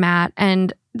my brother, Matt,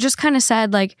 and just kind of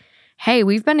said like, hey,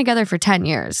 we've been together for 10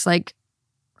 years. Like,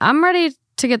 I'm ready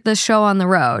to get this show on the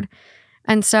road.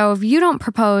 And so if you don't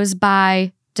propose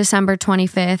by December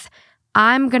 25th,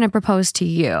 I'm going to propose to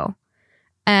you.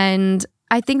 And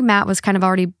I think Matt was kind of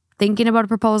already thinking about a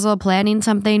proposal, planning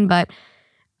something, but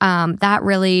that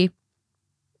really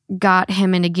got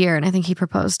him into gear. And I think he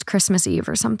proposed Christmas Eve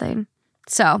or something.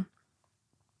 So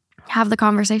have the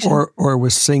conversation. Or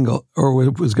was single, or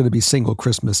it was going to be single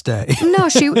Christmas Day. No,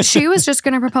 she was just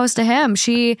going to propose to him.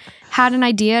 She had an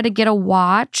idea to get a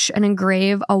watch and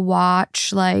engrave a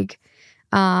watch, like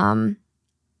something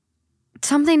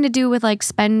to do with like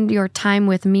spend your time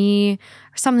with me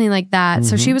or something like that. Mm-hmm.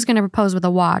 So she was going to propose with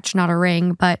a watch, not a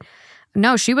ring. But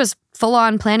no, she was full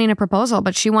on planning a proposal,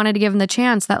 but she wanted to give him the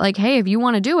chance that like, hey, if you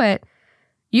want to do it,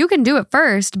 you can do it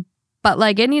first. But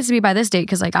like it needs to be by this date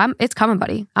because like it's coming,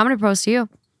 buddy. I'm going to propose to you.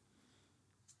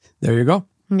 There you go.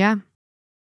 Yeah.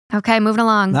 Okay, moving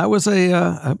along. That was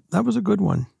a good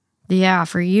one. Yeah,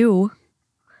 for you.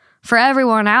 For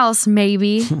everyone else,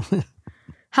 maybe.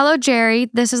 Hello, Jerry.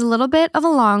 This is a little bit of a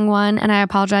long one, and I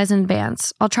apologize in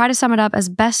advance. I'll try to sum it up as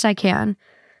best I can.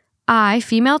 I,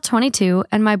 female 22,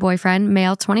 and my boyfriend,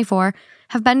 male 24,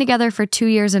 have been together for 2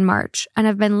 years in March and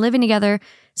have been living together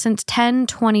since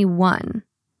 10/21.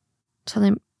 So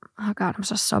they, oh God, I'm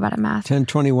just so bad at math.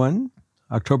 10/21?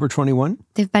 October 21?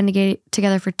 They've been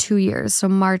together for 2 years. So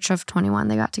March of 21,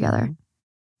 they got together. Mm-hmm.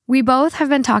 We both have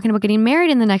been talking about getting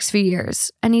married in the next few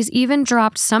years, and he's even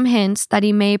dropped some hints that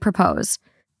he may propose.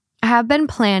 I have been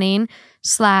planning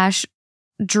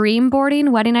 / dream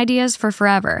boarding wedding ideas for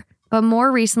forever, but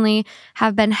more recently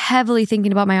have been heavily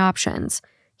thinking about my options.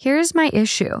 Here's my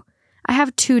issue. I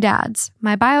have 2 dads.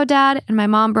 My bio dad and my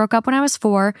mom broke up when I was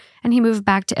 4, and he moved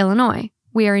back to Illinois.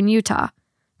 We are in Utah.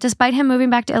 Despite him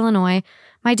moving back to Illinois,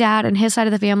 my dad and his side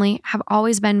of the family have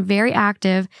always been very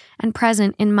active and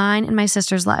present in mine and my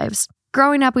sister's lives.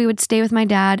 Growing up, we would stay with my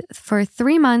dad for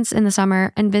 3 months in the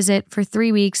summer and visit for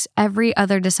 3 weeks every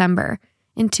other December.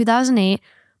 In 2008,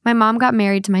 my mom got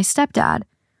married to my stepdad.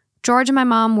 George and my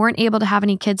mom weren't able to have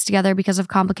any kids together because of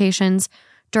complications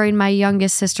during my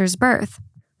youngest sister's birth.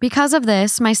 Because of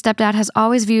this, my stepdad has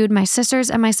always viewed my sisters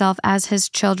and myself as his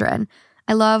children.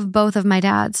 I love both of my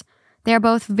dads. They are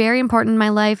both very important in my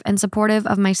life and supportive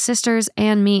of my sisters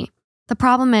and me. The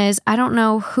problem is, I don't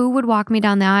know who would walk me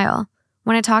down the aisle.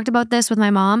 When I talked about this with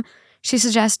my mom, she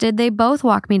suggested they both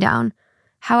walk me down.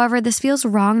 However, this feels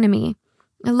wrong to me.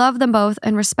 I love them both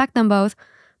and respect them both,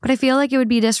 but I feel like it would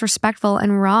be disrespectful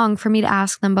and wrong for me to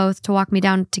ask them both to walk me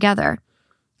down together.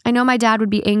 I know my dad would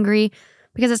be angry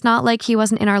because it's not like he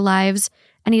wasn't in our lives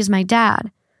and he's my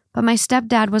dad, but my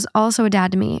stepdad was also a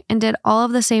dad to me and did all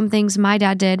of the same things my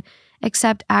dad did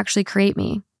except actually create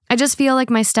me. I just feel like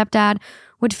my stepdad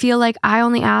would feel like I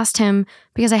only asked him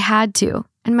because I had to,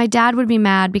 and my dad would be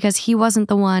mad because he wasn't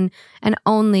the one and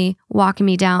only walking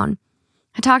me down.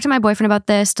 I talked to my boyfriend about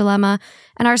this dilemma,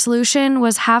 and our solution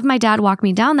was have my dad walk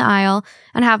me down the aisle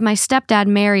and have my stepdad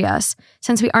marry us,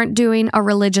 since we aren't doing a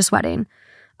religious wedding.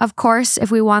 Of course,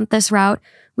 if we want this route,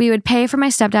 we would pay for my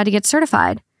stepdad to get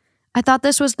certified. I thought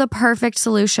this was the perfect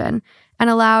solution and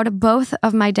allowed both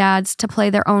of my dads to play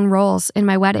their own roles in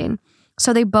my wedding,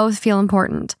 so they both feel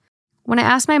important. When I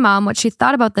asked my mom what she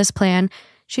thought about this plan,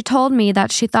 she told me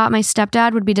that she thought my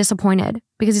stepdad would be disappointed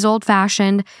because he's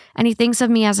old-fashioned and he thinks of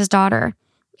me as his daughter.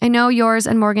 I know yours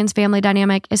and Morgan's family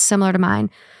dynamic is similar to mine,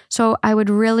 so I would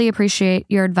really appreciate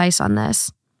your advice on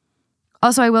this.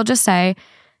 Also, I will just say,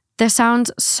 this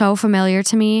sounds so familiar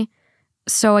to me,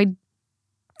 so I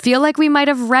feel like we might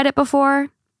have read it before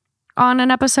on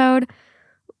an episode,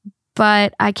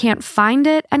 but I can't find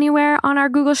it anywhere on our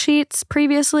Google Sheets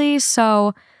previously,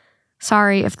 so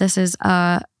sorry if this is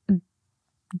a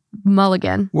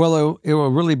mulligan. Well, it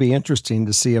will really be interesting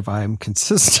to see if I'm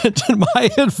consistent in my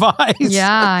advice. Yeah,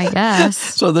 I guess.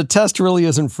 So the test really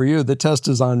isn't for you. The test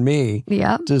is on me.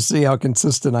 Yep. To see how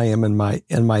consistent I am in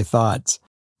my thoughts.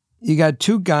 You got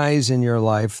 2 guys in your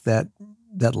life that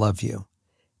love you.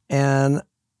 And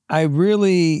I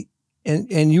really,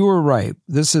 and you were right.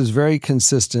 This is very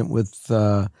consistent with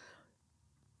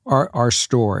our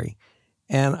story.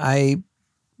 And I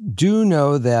do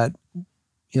know that,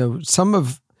 some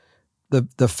of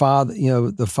the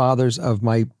fathers of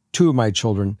 2 of my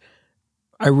children,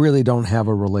 I really don't have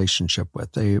a relationship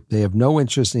with. They have no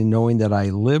interest in knowing that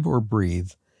I live or breathe.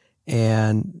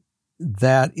 And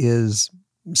that is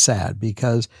sad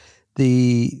because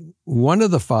one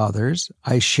of the fathers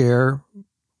I share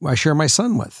my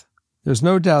son with. There's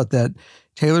no doubt that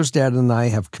Taylor's dad and I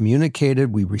have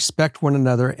communicated. We respect one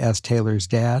another as Taylor's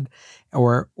dad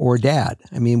or dad.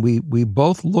 I mean, we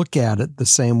both look at it the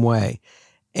same way.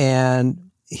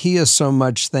 And he has so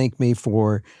much thanked me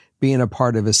for being a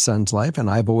part of his son's life. And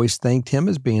I've always thanked him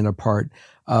as being a part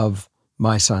of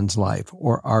my son's life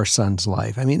or our son's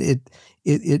life. I mean,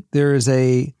 there was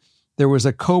a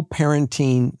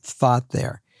co-parenting thought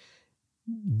there.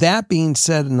 That being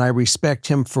said, and I respect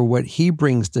him for what he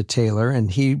brings to Taylor,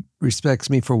 and he respects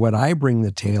me for what I bring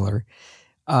to Taylor.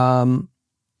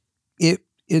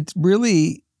 It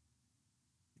really,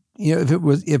 if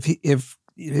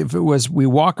it was we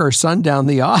walk our son down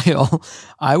the aisle,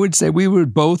 I would say we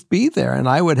would both be there, and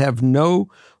I would have no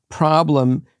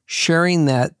problem sharing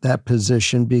that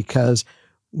position because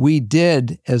we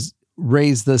did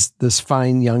raise this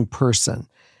fine young person.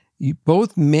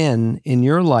 Both men in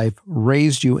your life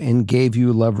raised you and gave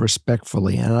you love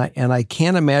respectfully. And I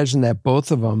can't imagine that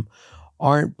both of them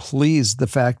aren't pleased the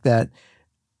fact that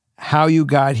how you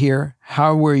got here,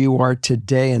 where you are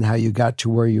today, and how you got to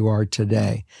where you are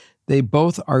today. They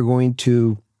both are going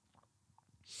to,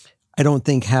 I don't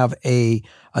think, have a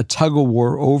tug of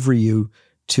war over you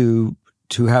to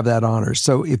have that honor.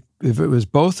 So if it was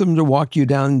both of them to walk you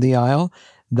down the aisle,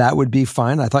 that would be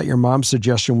fine. I thought your mom's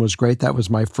suggestion was great. That was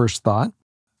my first thought.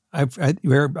 I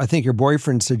think your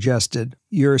boyfriend suggested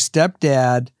your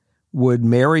stepdad would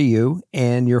marry you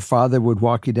and your father would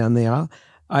walk you down the aisle.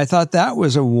 I thought that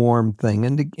was a warm thing.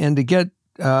 And to get,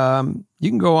 you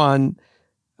can go on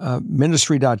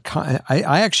ministry.com. I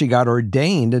actually got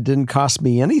ordained. It didn't cost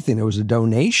me anything. It was a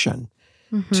donation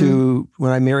to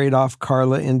when I married off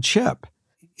Carla and Chip.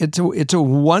 It's a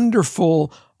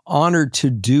wonderful honor to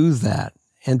do that.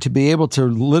 And to be able to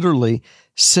literally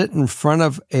sit in front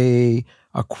of a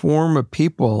quorum of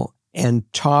people and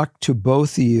talk to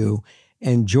both of you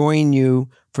and join you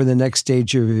for the next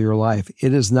stage of your life.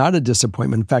 It is not a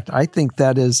disappointment. In fact, I think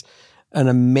that is an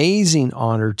amazing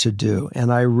honor to do.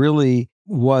 And I really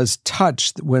was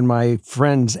touched when my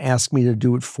friends asked me to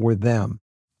do it for them.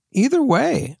 Either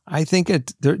way, I think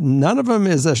none of them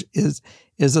is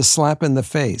a slap in the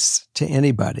face to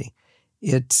anybody.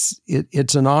 It's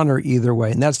an honor either way.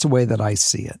 And that's the way that I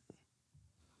see it.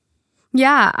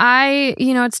 Yeah,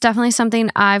 it's definitely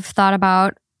something I've thought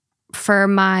about for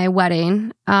my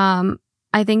wedding.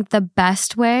 I think the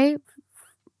best way,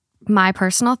 my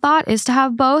personal thought, is to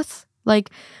have both. Like,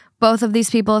 both of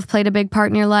these people have played a big part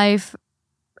in your life.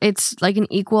 It's like an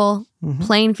equal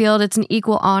playing field. It's an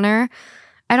equal honor.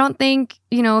 I don't think,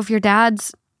 if your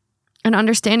dad's an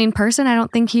understanding person, I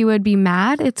don't think he would be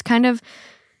mad. It's kind of,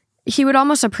 he would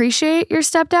almost appreciate your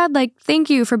stepdad. Like, thank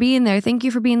you for being there. Thank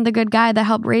you for being the good guy that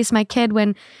helped raise my kid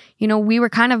when, we were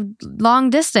kind of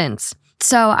long distance.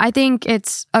 So I think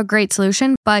it's a great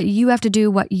solution, but you have to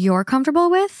do what you're comfortable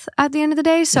with at the end of the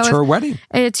day. So it's her wedding.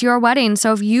 It's your wedding.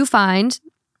 So if you find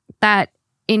that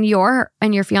in your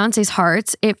and your fiance's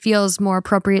hearts, it feels more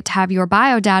appropriate to have your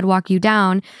bio dad walk you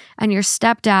down and your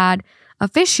stepdad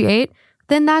officiate,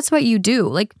 then that's what you do.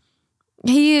 Like,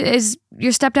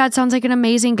 your stepdad sounds like an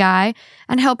amazing guy,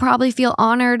 and he'll probably feel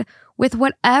honored with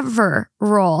whatever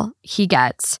role he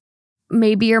gets.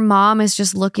 Maybe your mom is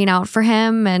just looking out for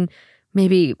him and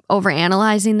maybe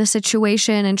overanalyzing the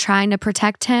situation and trying to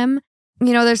protect him.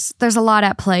 There's a lot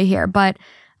at play here, but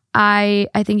I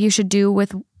think you should do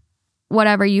with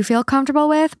whatever you feel comfortable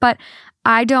with. But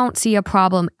I don't see a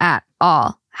problem at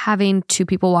all having two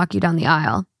people walk you down the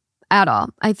aisle at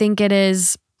all. I think it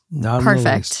is Not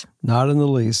perfect. Not in the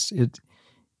least.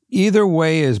 Either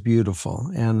way is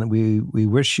beautiful, and we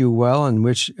wish you well and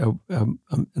wish an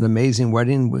amazing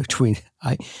wedding, which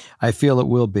I feel it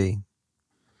will be.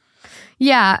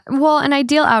 Yeah, well, an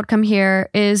ideal outcome here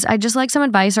is I'd just like some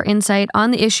advice or insight on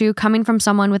the issue coming from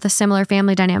someone with a similar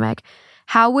family dynamic.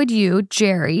 How would you,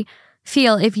 Jerry,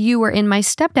 feel if you were in my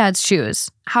stepdad's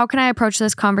shoes? How can I approach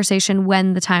this conversation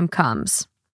when the time comes?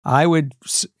 I would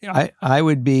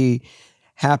be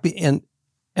happy, and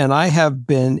I have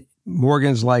been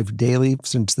Morgan's life daily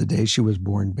since the day she was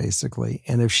born, basically.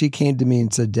 And if she came to me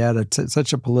and said, "Dad, it's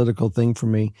such a political thing for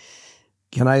me.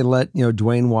 Can I let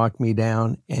Dwayne walk me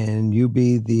down and you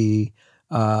be the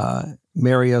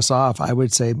marry us off?" I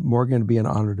would say, Morgan, it'd be an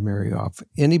honor to marry you off.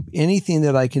 Anything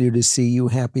that I can do to see you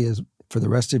happy as for the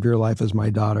rest of your life as my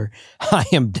daughter, I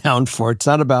am down for. It's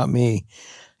not about me.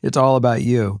 It's all about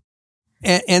you.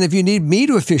 And if you need me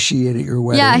to officiate at your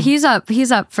wedding, yeah, he's up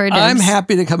for dibs. I'm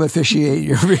happy to come officiate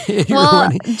your well,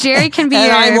 wedding. Jerry can be and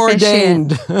your I'm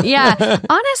officiant. ordained. Yeah,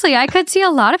 honestly, I could see a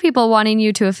lot of people wanting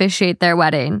you to officiate their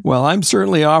wedding. Well, I'm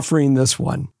certainly offering this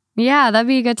one. Yeah, that'd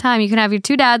be a good time. You can have your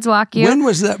two dads walk you. When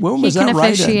was that? When was that? He can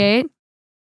officiate.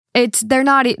 they're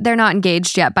not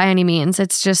engaged yet by any means.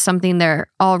 It's just something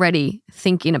they're already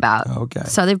thinking about. Okay.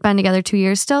 So they've been together 2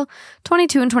 years, still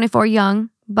 22 and 24, young.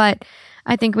 But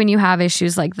I think when you have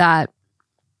issues like that,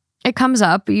 it comes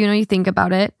up, you think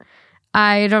about it.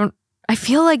 I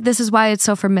feel like this is why it's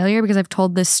so familiar, because I've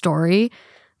told this story.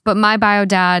 But my bio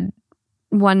dad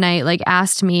one night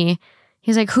asked me,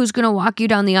 he's like, who's going to walk you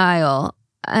down the aisle?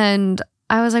 And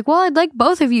I was like, well, I'd like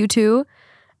both of you to.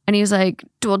 And he was like,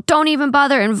 well, don't even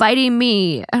bother inviting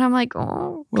me. And I'm like,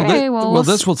 oh, okay, well,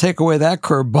 this will take away that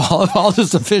curveball. I'll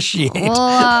just officiate.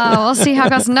 We'll see how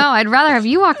it goes. No, I'd rather have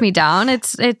you walk me down.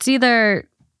 It's either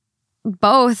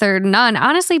both or none,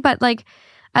 honestly. But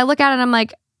I look at it and I'm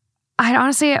like,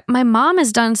 my mom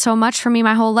has done so much for me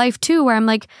my whole life too, where I'm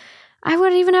like, I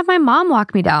would even have my mom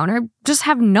walk me down, or just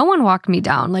have no one walk me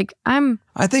down.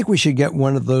 I think we should get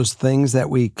one of those things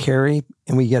that we carry,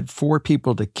 and we get 4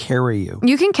 people to carry you.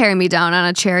 You can carry me down on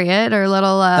a chariot or a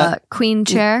little queen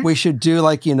chair. We should do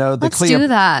Let's do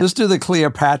that. Let's do the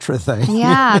Cleopatra thing.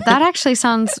 Yeah, that actually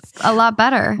sounds a lot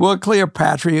better. Well,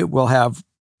 Cleopatra will have,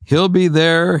 he'll be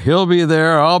there,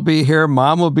 I'll be here,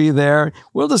 Mom will be there.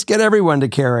 We'll just get everyone to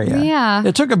carry you. Yeah.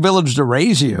 It took a village to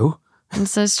raise you.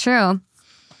 This is true.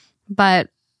 But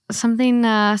something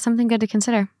good to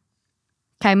consider.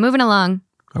 Okay, moving along.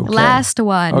 Okay. Last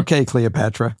one. Okay,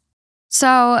 Cleopatra.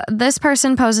 So this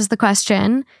person poses the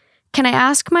question, can I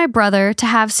ask my brother to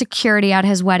have security at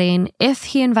his wedding if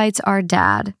he invites our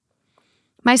dad?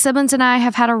 My siblings and I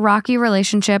have had a rocky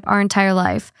relationship our entire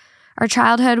life. Our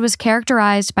childhood was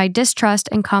characterized by distrust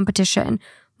and competition,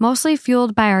 mostly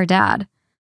fueled by our dad.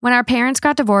 When our parents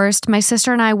got divorced, my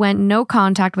sister and I went no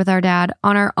contact with our dad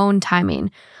on our own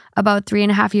timing, about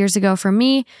 3.5 years ago for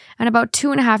me and about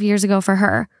 2.5 years ago for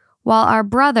her. While our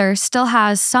brother still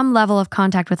has some level of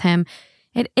contact with him,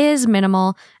 it is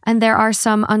minimal, and there are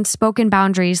some unspoken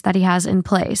boundaries that he has in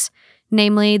place.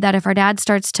 Namely, that if our dad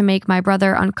starts to make my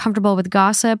brother uncomfortable with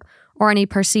gossip or any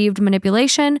perceived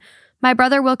manipulation, my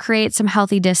brother will create some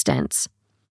healthy distance.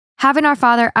 Having our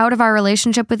father out of our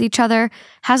relationship with each other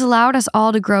has allowed us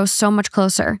all to grow so much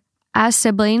closer, as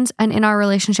siblings and in our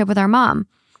relationship with our mom.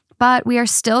 But we are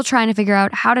still trying to figure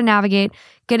out how to navigate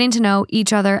getting to know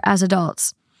each other as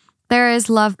adults. There is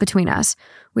love between us.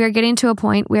 We are getting to a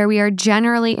point where we are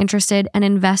generally interested and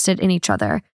invested in each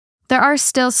other. There are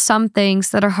still some things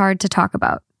that are hard to talk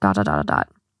about. ...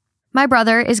 My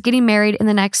brother is getting married in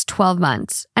the next 12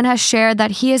 months and has shared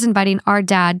that he is inviting our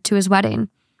dad to his wedding.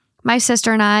 My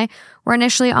sister and I were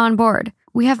initially on board.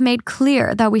 We have made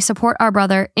clear that we support our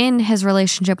brother in his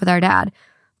relationship with our dad,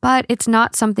 but it's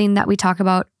not something that we talk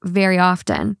about very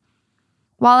often.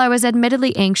 While I was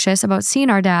admittedly anxious about seeing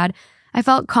our dad, I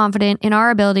felt confident in our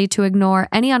ability to ignore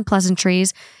any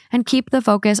unpleasantries and keep the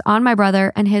focus on my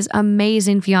brother and his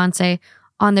amazing fiancée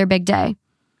on their big day.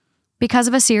 Because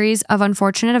of a series of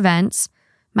unfortunate events,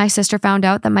 my sister found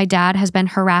out that my dad has been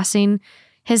harassing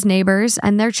his neighbors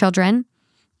and their children.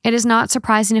 It is not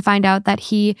surprising to find out that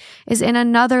he is in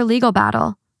another legal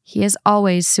battle. He is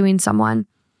always suing someone.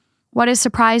 What is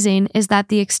surprising is that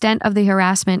the extent of the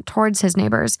harassment towards his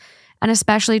neighbors, and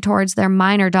especially towards their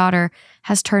minor daughter,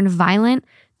 has turned violent,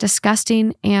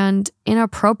 disgusting, and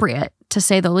inappropriate, to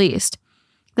say the least.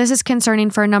 This is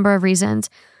concerning for a number of reasons,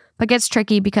 but gets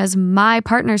tricky because my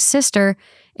partner's sister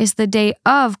is the day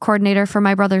of coordinator for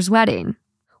my brother's wedding.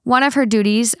 One of her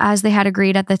duties, as they had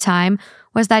agreed at the time,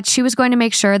 was that she was going to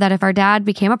make sure that if our dad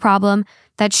became a problem,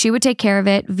 that she would take care of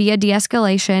it via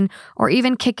de-escalation or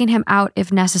even kicking him out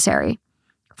if necessary.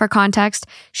 For context,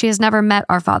 she has never met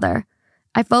our father.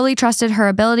 I fully trusted her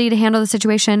ability to handle the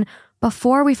situation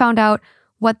before we found out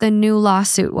what the new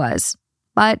lawsuit was.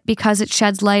 But because it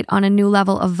sheds light on a new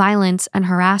level of violence and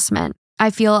harassment, I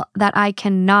feel that I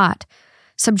cannot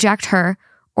subject her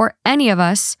or any of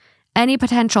us any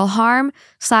potential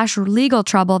harm/legal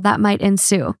trouble that might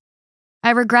ensue.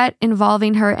 I regret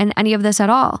involving her in any of this at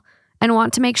all and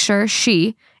want to make sure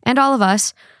she and all of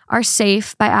us are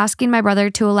safe by asking my brother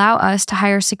to allow us to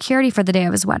hire security for the day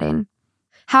of his wedding.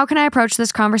 How can I approach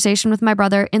this conversation with my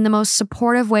brother in the most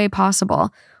supportive way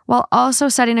possible, while also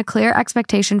setting a clear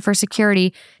expectation for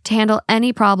security to handle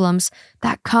any problems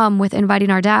that come with inviting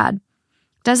our dad?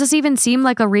 Does this even seem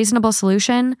like a reasonable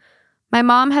solution? My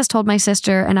mom has told my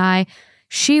sister and I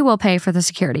she will pay for the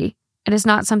security. It is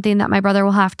not something that my brother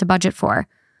will have to budget for.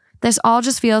 This all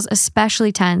just feels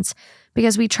especially tense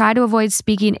because we try to avoid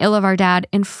speaking ill of our dad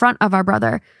in front of our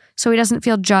brother so he doesn't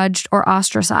feel judged or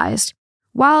ostracized.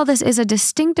 While this is a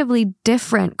distinctively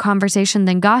different conversation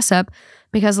than gossip,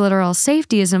 because literal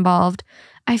safety is involved,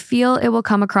 I feel it will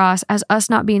come across as us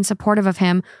not being supportive of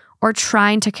him or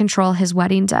trying to control his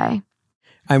wedding day.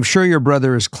 I'm sure your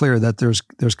brother is clear that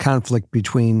there's conflict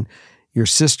between your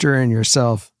sister and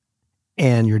yourself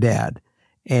and your dad.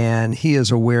 And he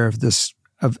is aware of this,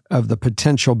 of the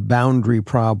potential boundary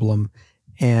problem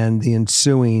and the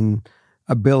ensuing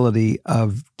ability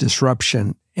of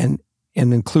disruption and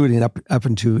including up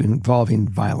into involving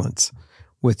violence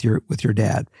with your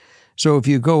dad. So if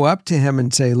you go up to him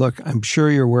and say, look, I'm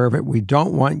sure you're aware of it. We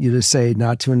don't want you to say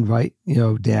not to invite,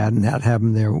 dad and not have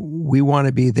him there. We want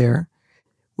to be there.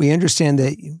 We understand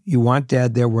that you want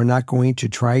dad there. We're not going to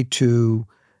try to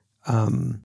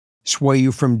sway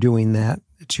you from doing that.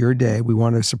 It's your day. We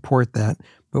want to support that.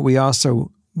 But we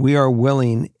are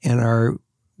willing and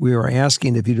we are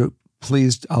asking if you to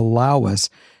please allow us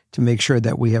to make sure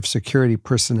that we have security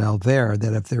personnel there,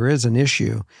 that if there is an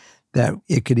issue, that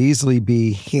it could easily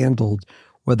be handled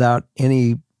without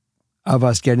any of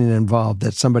us getting involved,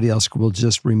 that somebody else will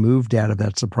just remove dad if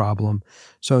that's a problem.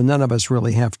 So none of us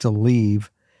really have to leave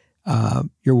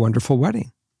your wonderful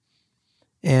wedding.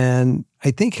 And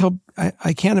I think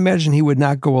I can't imagine he would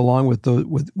not go along with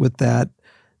that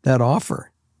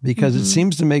offer, because it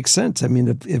seems to make sense. I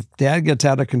mean, if dad gets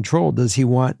out of control, does he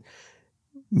want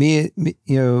me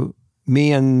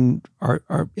and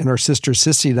our sister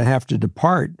Sissy to have to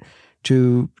depart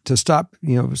to stop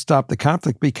the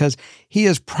conflict? Because he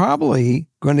is probably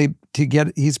going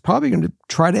to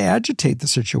try to agitate the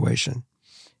situation,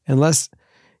 unless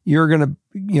you're going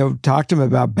to talk to him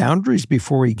about boundaries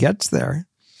before he gets there.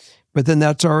 But then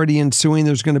that's already ensuing.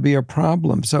 There's going to be a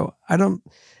problem. So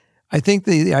I think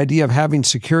the idea of having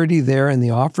security there and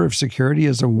the offer of security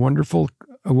is a wonderful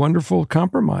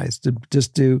compromise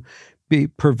to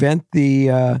prevent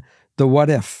the what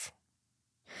if.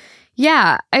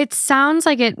 Yeah, it sounds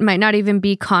like it might not even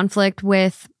be conflict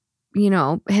with,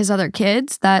 his other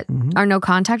kids that are no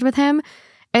contact with him.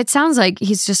 It sounds like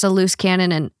he's just a loose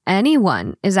cannon and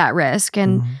anyone is at risk.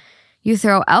 And you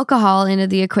throw alcohol into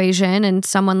the equation, and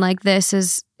someone like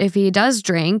this if he does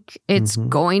drink, it's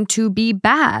going to be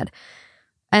bad.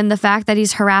 And the fact that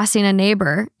he's harassing a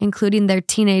neighbor, including their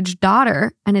teenage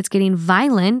daughter, and it's getting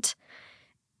violent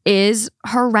is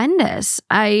horrendous.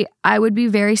 I would be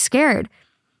very scared.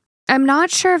 I'm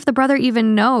not sure if the brother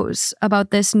even knows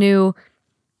about this new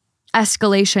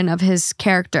escalation of his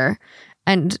character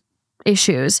and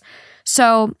issues.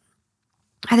 So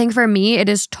I think for me, it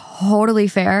is totally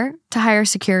fair to hire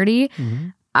security.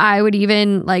 I would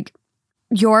even,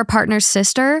 your partner's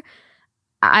sister,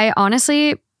 I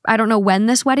don't know when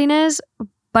this wedding is,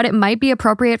 but it might be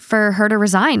appropriate for her to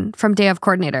resign from day of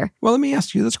coordinator. Well, let me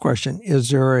ask you this question.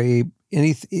 Is there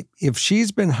if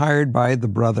she's been hired by the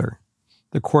brother,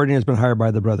 the coordinator has been hired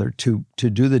by the brother to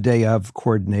do the day of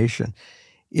coordination,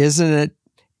 isn't it,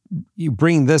 you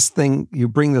bring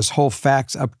this whole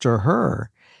facts up to her,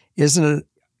 isn't it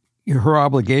her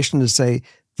obligation to say,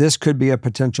 this could be a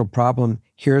potential problem,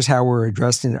 here's how we're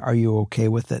addressing it, are you okay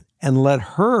with it? And let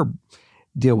her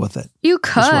deal with it. You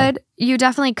could. You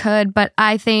definitely could. But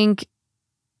I think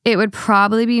it would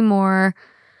probably be more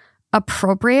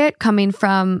appropriate coming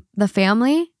from the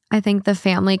family. I think the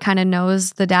family kind of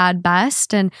knows the dad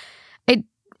best. And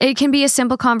it can be a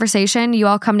simple conversation. You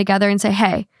all come together and say,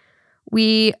 hey,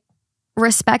 we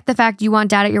respect the fact you want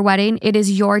dad at your wedding. It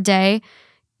is your day.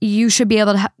 You should be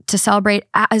able to celebrate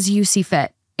as you see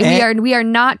fit. We are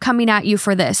not coming at you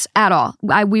for this at all.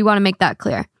 We want to make that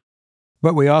clear.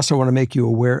 But we also want to make you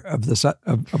aware of this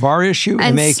of our issue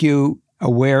and make you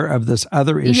aware of this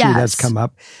other issue that's come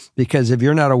up. Because if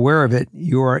you're not aware of it,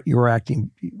 you're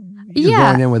acting. You're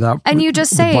going in without. And you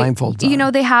just say, blindfolds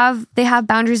on. they have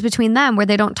boundaries between them where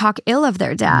they don't talk ill of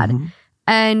their dad,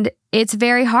 and it's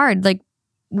very hard.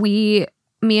 Me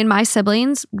and my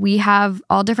siblings, we have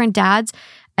all different dads,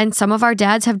 and some of our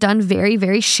dads have done very,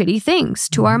 very shitty things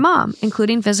to our mom,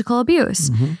 including physical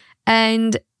abuse,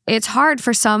 and it's hard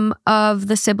for some of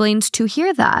the siblings to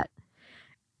hear that.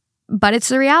 But it's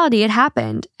the reality. It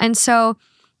happened. And so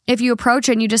if you approach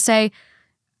it and you just say,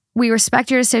 we respect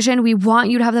your decision. We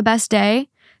want you to have the best day.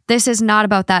 This is not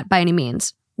about that by any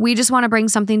means. We just want to bring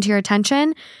something to your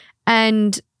attention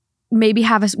and maybe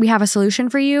we have a solution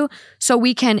for you so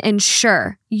we can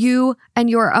ensure you and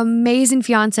your amazing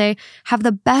fiance have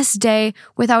the best day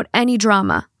without any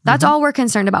drama. That's all we're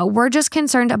concerned about. We're just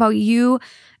concerned about you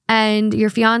and your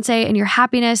fiance and your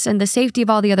happiness and the safety of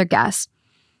all the other guests.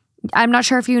 I'm not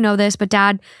sure if you know this, but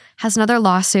dad has another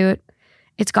lawsuit.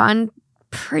 It's gone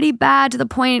pretty bad to the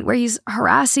point where he's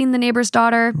harassing the neighbor's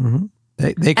daughter.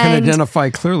 They can identify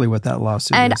clearly what that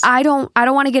lawsuit is. And I don't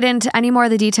want to get into any more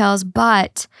of the details,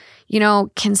 but,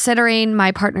 considering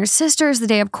my partner's sister is the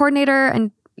day of coordinator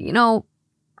and,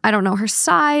 I don't know her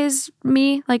size,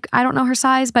 I don't know her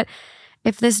size, but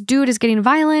if this dude is getting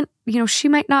violent, she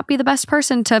might not be the best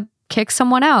person to kick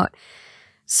someone out.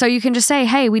 So you can just say,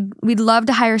 hey, we'd love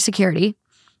to hire security.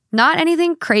 Not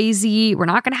anything crazy. We're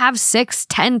not going to have 6,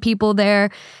 10 people there.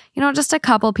 Just a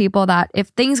couple people that if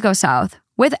things go south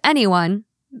with anyone,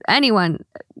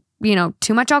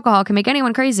 too much alcohol can make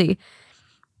anyone crazy.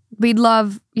 We'd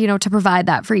love, to provide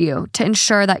that for you to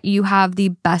ensure that you have the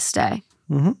best day.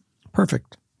 Mm-hmm.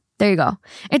 Perfect. There you go.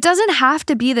 It doesn't have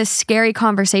to be this scary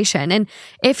conversation. And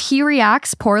if he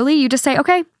reacts poorly, you just say,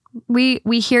 okay, we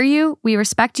hear you. We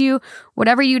respect you.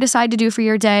 Whatever you decide to do for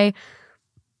your day,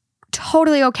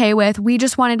 totally okay with. We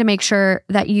just wanted to make sure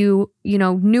that you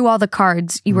knew all the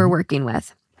cards you were working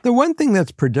with. The one thing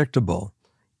that's predictable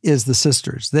is the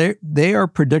sisters. They are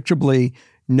predictably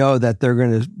know that they're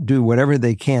going to do whatever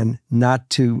they can not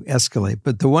to escalate.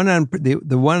 But the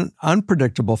one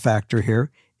unpredictable factor here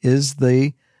is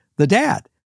the dad.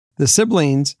 The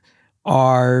siblings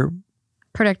are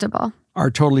predictable. Are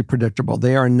totally predictable.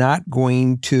 They are not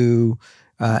going to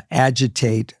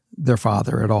agitate their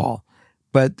father at all.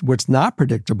 But what's not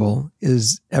predictable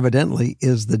is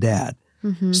the dad.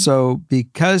 Mm-hmm. So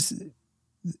because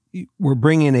we're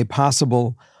bringing a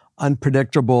possible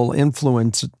unpredictable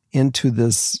influence into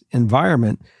this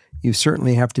environment, you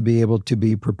certainly have to be able to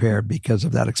be prepared because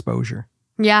of that exposure.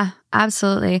 Yeah,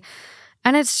 absolutely.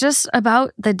 And it's just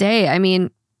about the day. I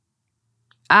mean,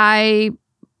 I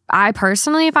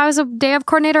personally, if I was a day of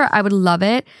coordinator, I would love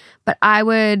it, but I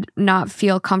would not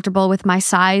feel comfortable with my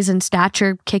size and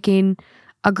stature kicking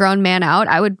a grown man out.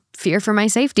 I would fear for my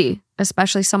safety,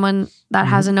 especially someone that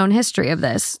has a known history of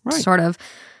this sort of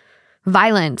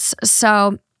violence.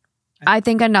 So I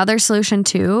think another solution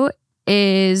too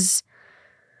is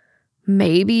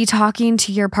maybe talking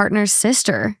to your partner's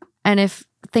sister. And if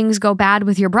things go bad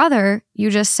with your brother,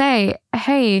 you just say,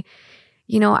 hey,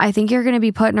 I think you're going to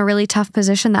be put in a really tough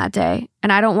position that day.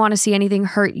 And I don't want to see anything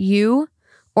hurt you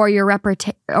or your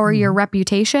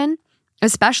reputation,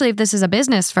 especially if this is a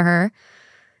business for her.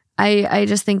 I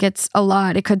just think it's a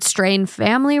lot. It could strain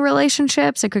family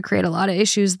relationships. It could create a lot of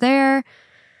issues there.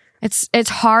 It's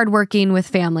hard working with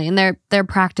family, and they're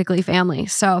practically family.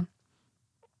 So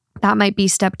that might be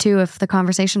step 2 if the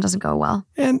conversation doesn't go well.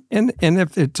 And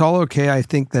if it's all okay, I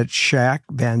think that Shaq,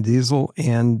 Van Diesel,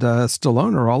 and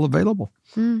Stallone are all available.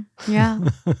 Yeah,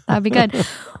 that'd be good.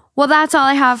 Well, that's all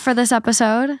I have for this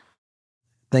episode.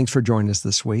 Thanks for joining us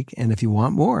this week. And if you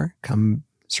want more, come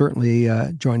certainly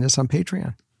join us on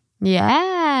Patreon.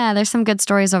 Yeah, there's some good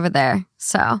stories over there.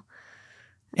 So,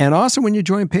 and also when you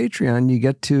join Patreon, you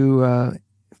get to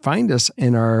find us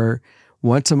in our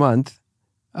once a month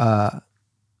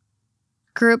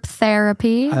group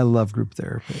therapy. I love group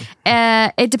therapy.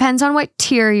 It depends on what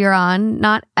tier you're on.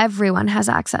 Not everyone has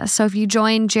access. So if you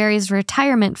join Jerry's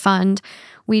retirement fund,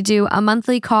 we do a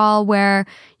monthly call where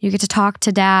you get to talk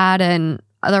to Dad and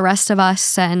the rest of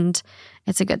us, and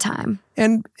it's a good time.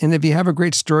 And if you have a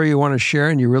great story you want to share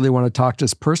and you really want to talk to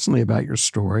us personally about your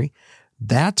story,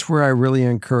 that's where I really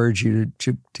encourage you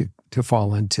to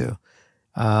fall into.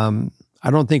 I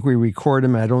don't think we record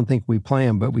them. I don't think we play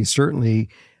them, but we certainly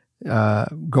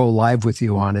go live with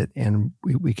you on it, and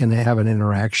we can have an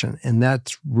interaction. And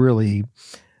that's really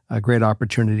a great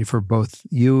opportunity for both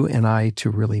you and I to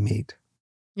really meet.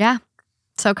 Yeah.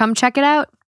 So come check it out.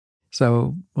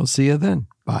 So we'll see you then.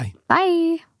 Bye.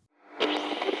 Bye.